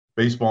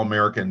Baseball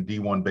America and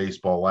D1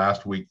 Baseball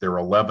last week. They're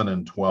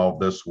 11-12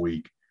 this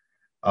week.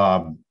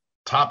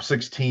 Top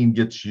 16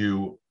 gets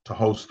you to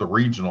host the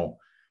regional,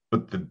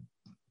 but the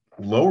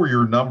lower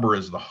your number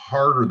is, the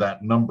harder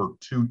that number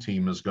 2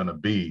 team is going to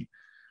be.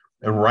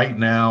 And right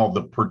now,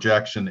 the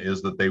projection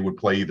is that they would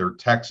play either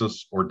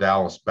Texas or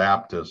Dallas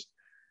Baptist.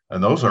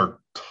 And those are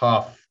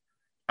tough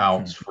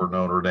outs for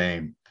Notre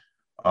Dame.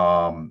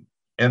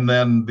 And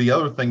then the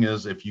other thing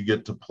is, if you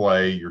get to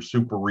play your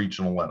super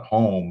regional at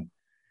home,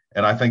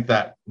 and I think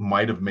that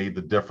might have made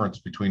the difference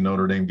between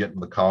Notre Dame getting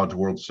the College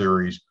World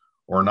Series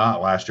or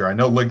not last year. I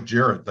know Lick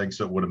Jarrett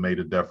thinks it would have made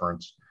a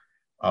difference.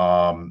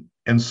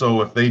 And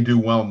so if they do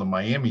well in the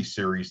Miami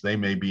series, they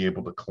may be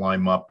able to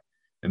climb up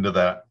into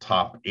that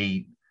top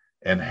 8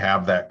 and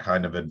have that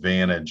kind of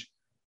advantage.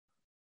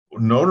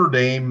 Notre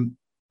Dame,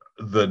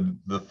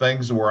 the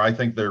things where I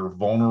think they're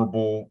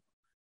vulnerable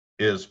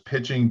is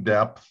pitching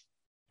depth.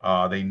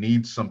 They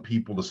need some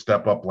people to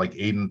step up, like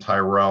Aiden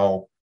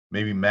Tyrell,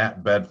 maybe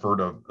Matt Bedford,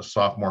 a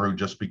sophomore who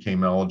just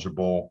became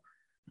eligible.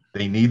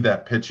 They need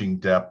that pitching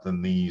depth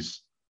in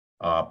these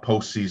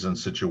postseason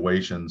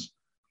situations.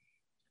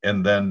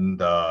 And then,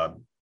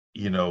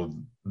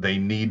 they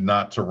need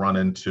not to run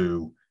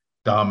into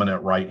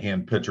dominant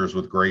right-hand pitchers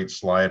with great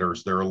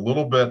sliders. They're a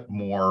little bit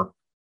more,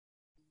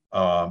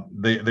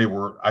 they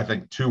were, I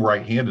think, too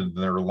right-handed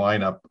in their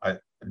lineup.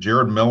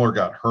 Jared Miller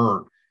got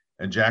hurt,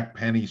 and Jack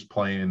Penny's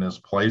playing in his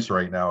place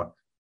right now.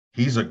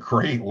 He's a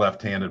great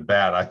left-handed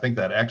bat. I think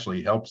that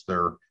actually helps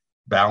their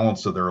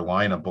balance of their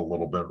lineup a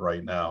little bit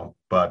right now.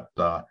 But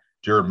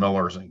Jared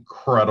Miller is an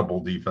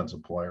incredible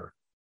defensive player.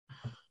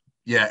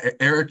 Yeah,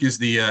 Eric is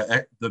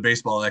the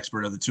baseball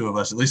expert of the two of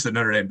us, at least the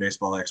Notre Dame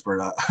baseball expert.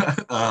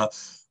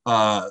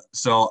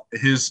 So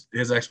his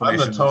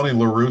explanation. I'm the Tony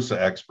La Russa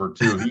expert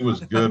too. He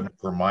was good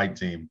for my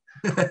team.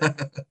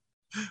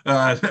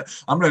 I'm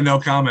gonna no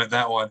comment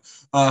that one.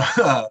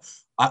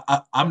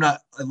 I'm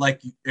not,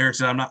 like Eric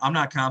said, I'm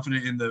not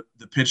confident in the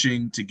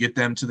pitching to get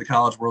them to the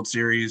College World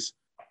Series.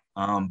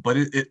 But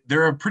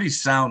they're a pretty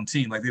sound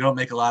team. Like, they don't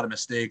make a lot of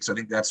mistakes. I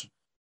think that's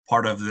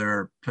part of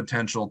their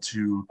potential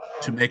to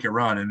make a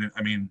run. And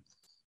I mean,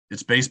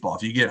 it's baseball.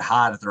 If you get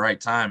hot at the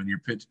right time and you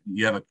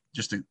have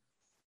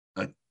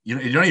you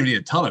don't even need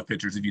a ton of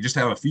pitchers. If you just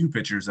have a few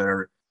pitchers that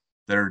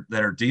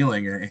are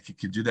dealing, and if you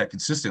can do that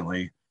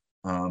consistently,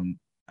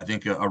 I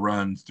think a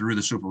run through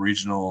the Super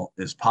Regional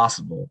is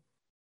possible.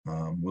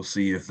 We'll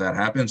see if that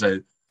happens.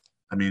 I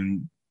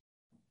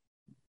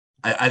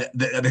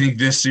think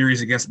this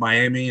series against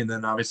Miami, and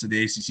then obviously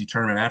the ACC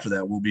tournament after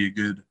that, will be a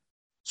good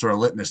sort of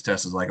litmus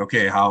test. Is like,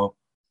 okay,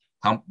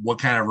 what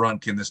kind of run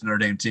can this Notre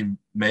Dame team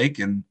make?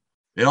 And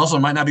it also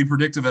might not be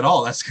predictive at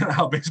all. That's kind of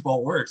how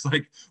baseball works.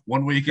 Like,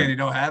 one weekend you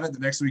don't have it, the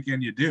next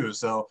weekend you do.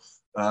 So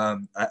I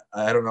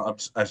don't know.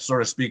 I'm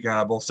sort of speaking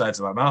out of both sides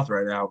of my mouth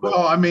right now. But.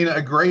 Well, I mean,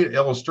 a great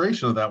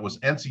illustration of that was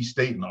NC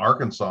State and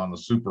Arkansas in the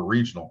Super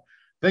Regional.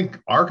 I think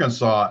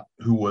Arkansas,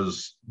 who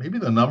was maybe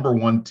the number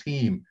 1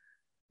 team,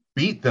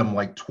 beat them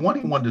like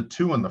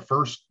 21-2 in the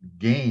first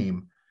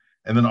game.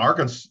 And then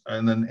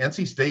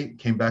NC State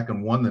came back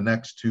and won the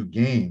next 2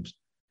 games.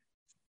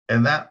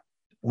 And that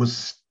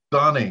was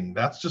stunning.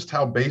 That's just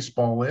how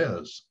baseball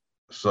is.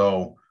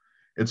 So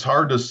it's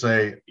hard to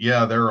say,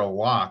 yeah, they're a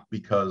lock,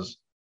 because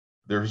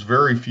there's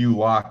very few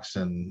locks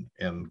in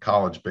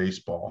college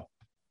baseball.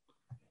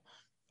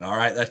 All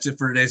right, that's it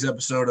for today's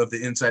episode of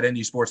the Inside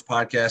ND Sports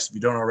Podcast. If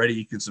you don't already,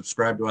 you can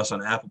subscribe to us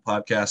on Apple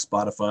Podcasts,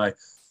 Spotify,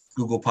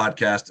 Google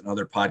Podcast, and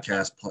other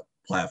podcast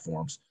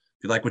platforms.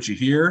 If you like what you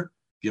hear,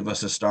 give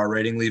us a star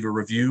rating, leave a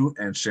review,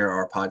 and share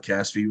our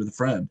podcast feed with a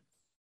friend.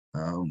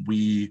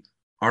 We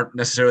aren't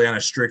necessarily on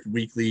a strict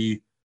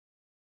weekly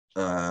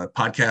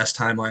podcast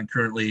timeline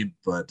currently,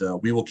 but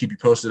we will keep you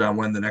posted on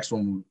when the next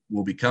one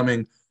will be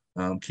coming.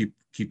 Keep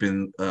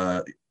in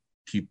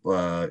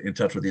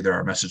touch with either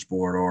our message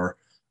board or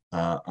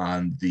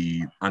on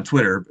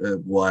Twitter.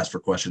 We'll ask for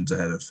questions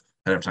ahead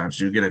of time,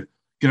 so you get an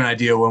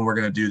idea when we're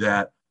going to do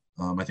that.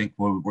 I think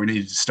we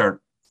need to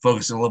start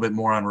focusing a little bit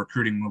more on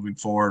recruiting moving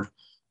forward,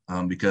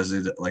 because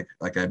like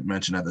I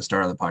mentioned at the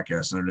start of the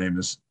podcast, Notre Dame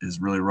is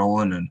really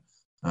rolling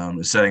and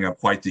is setting up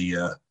quite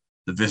the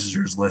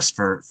visitors list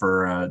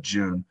for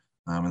June,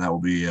 and that will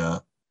be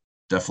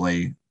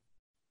definitely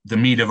the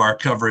meat of our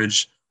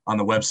coverage on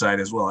the website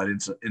as well at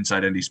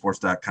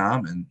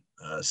InsideNDSports.com, and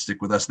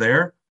stick with us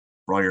there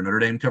for all your Notre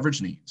Dame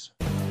coverage needs.